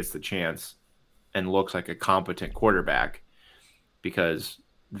out when he gets the chance and looks like a competent quarterback, because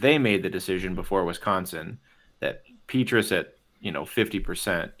they made the decision before Wisconsin that Petrus at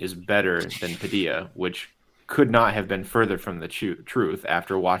 50% is better than Padilla, which could not have been further from the truth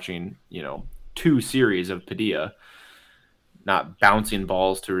after watching 2 series of Padilla not bouncing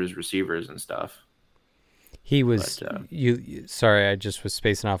balls to his receivers and stuff. He was sorry, I just was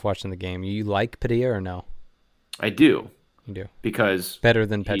spacing off watching the game. You like Padilla or no? I do. You do. Because better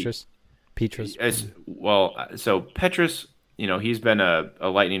than Petrus? So Petrus, he's been a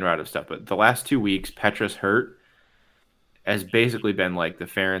lightning rod of stuff, but the last 2 weeks Petrus hurt has basically been like the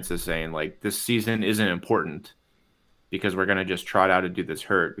Ferentz is saying, like, this season isn't important because we're going to just trot out and do this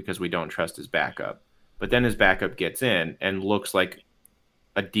hurt because we don't trust his backup. But then his backup gets in and looks like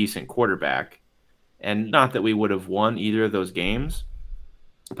a decent quarterback. And not that we would have won either of those games,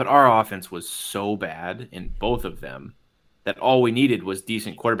 but our offense was so bad in both of them that all we needed was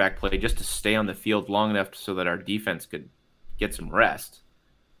decent quarterback play just to stay on the field long enough so that our defense could get some rest.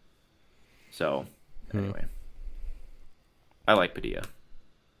 So, anyway, I like Padilla.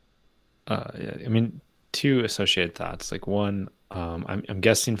 Yeah, I mean, 2 associated thoughts. Like, one, I'm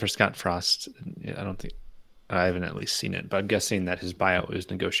guessing for Scott Frost, I haven't at least seen it, but I'm guessing that his buyout was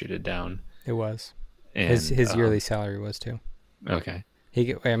negotiated down. It was. And, his yearly salary was too. Okay.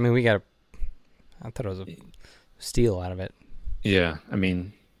 I thought it was a steal out of it. Yeah,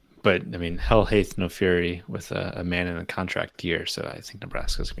 hell hath no fury with a man in a contract year. So I think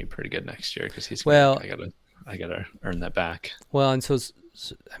Nebraska's gonna be pretty good next year because I gotta earn that back. Well, and so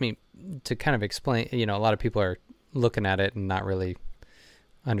to kind of explain, a lot of people are looking at it and not really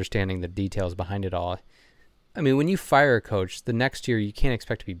understanding the details behind it all. I mean, when you fire a coach, the next year you can't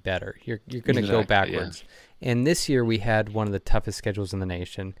expect to be better. You're going to go backwards. Yeah. And this year we had one of the toughest schedules in the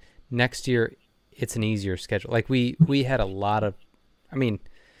nation. Next year it's an easier schedule. Like we had a lot of,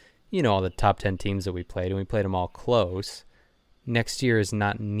 all the top 10 teams that we played, and we played them all close. Next year is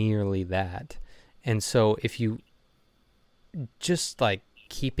not nearly that. And so if you just like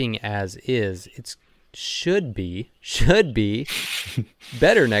keeping as is, it should be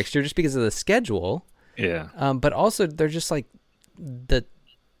better next year just because of the schedule. Yeah. But also they're just like the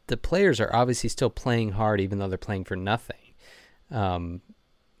players are obviously still playing hard even though they're playing for nothing.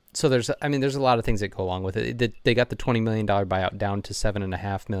 So there's a lot of things that go along with it. They got the $20 million buyout down to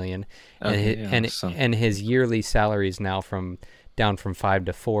 $7.5 million, and his yearly salary is now down from $5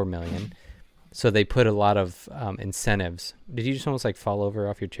 to $4 million. So they put a lot of incentives. Did you just almost like fall over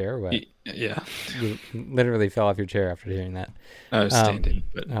off your chair or what? Yeah. You literally fell off your chair after hearing that. I was standing,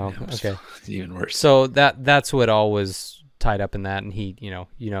 but okay. Even worse. So that's what all was tied up in that, and he,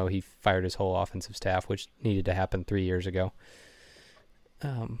 he fired his whole offensive staff, which needed to happen 3 years ago.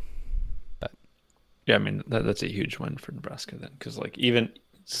 But yeah, that's a huge win for Nebraska then, because like even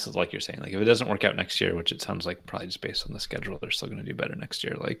so like you're saying, like if it doesn't work out next year, which it sounds like probably just based on the schedule, they're still going to do better next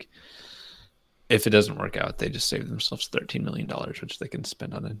year. Like if it doesn't work out, they just save themselves $13 million, which they can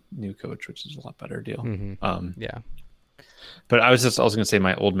spend on a new coach, which is a lot better deal. Mm-hmm. Yeah. But I was going to say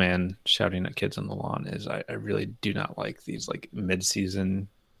my old man shouting at kids on the lawn is I really do not like these like mid-season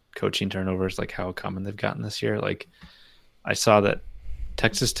coaching turnovers, like how common they've gotten this year. Like I saw that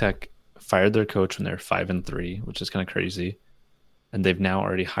Texas Tech fired their coach when they're 5-3, which is kind of crazy. And they've now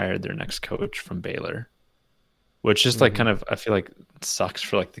already hired their next coach from Baylor, which just like kind of, I feel like sucks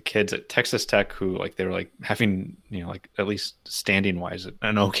for like the kids at Texas Tech who like, they were like having, like at least standing wise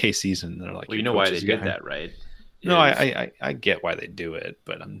an okay season. They're like, well, you know why they did that, right? No, I get why they do it,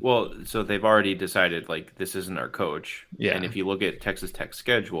 but well, so they've already decided like this isn't our coach. Yeah. And if you look at Texas Tech's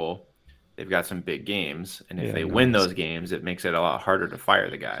schedule, they've got some big games, and if they win those games, it makes it a lot harder to fire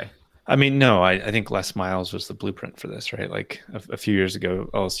the guy. I mean, no, I think Les Miles was the blueprint for this, right? Like a few years ago,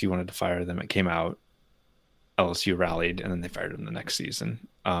 LSU wanted to fire them. It came out, LSU rallied, and then they fired him the next season.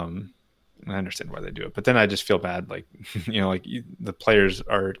 I understand why they do it, but then I just feel bad. Like, the players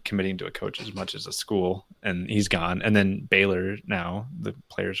are committing to a coach as much as a school, and he's gone. And then Baylor now, the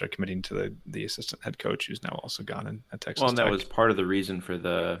players are committing to the assistant head coach, who's now also gone at Texas. Well, and that Tech. was part of the reason for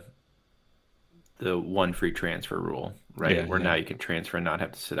the one free transfer rule, right? Where now you can transfer and not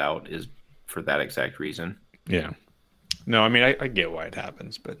have to sit out, is for that exact reason. Yeah. No, I mean, I get why it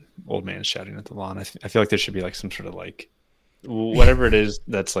happens, but old man shouting at the lawn. I feel like there should be like some sort of like whatever it is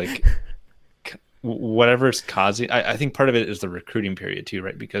that's like whatever's causing. I think part of it is the recruiting period too,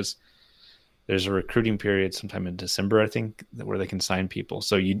 right? Because there's a recruiting period sometime in December, I think, where they can sign people.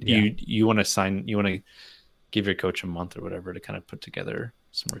 So you want to give your coach a month or whatever to kind of put together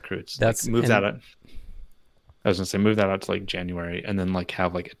some recruits. That's move that out. I was gonna say move that out to like January, and then like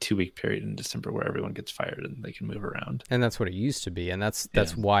have like a 2-week period in December where everyone gets fired and they can move around. And that's what it used to be, and that's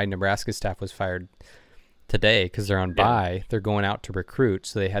why Nebraska staff was fired today, because they're on bye. They're going out to recruit,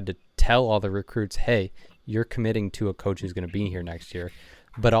 so they had to tell all the recruits, "Hey, you're committing to a coach who's going to be here next year,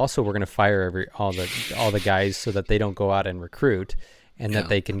 but also we're going to fire all the guys so that they don't go out and recruit, and that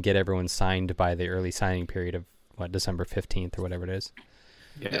they can get everyone signed by the early signing period of December 15th or whatever it is."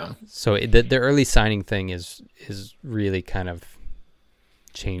 Yeah. So the early signing thing is really kind of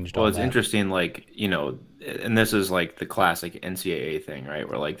changed. Well, it's interesting, like, and this is like the classic NCAA thing, right?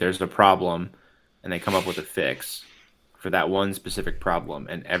 Where like there's a problem and they come up with a fix for that one specific problem,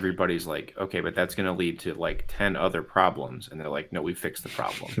 and everybody's like, okay, but that's going to lead to like 10 other problems, and they're like, no, we fixed the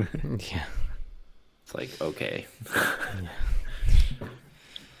problem. Yeah. It's like, okay.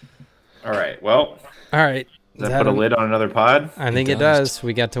 All right. Well. All right. Does that put a lid on another pod? I think it does.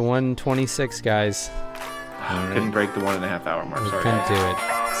 We got to 126, guys. Couldn't break the 1.5 hour mark. Sorry. Couldn't do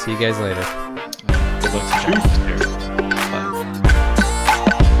it. See you guys later. Good luck to Jack.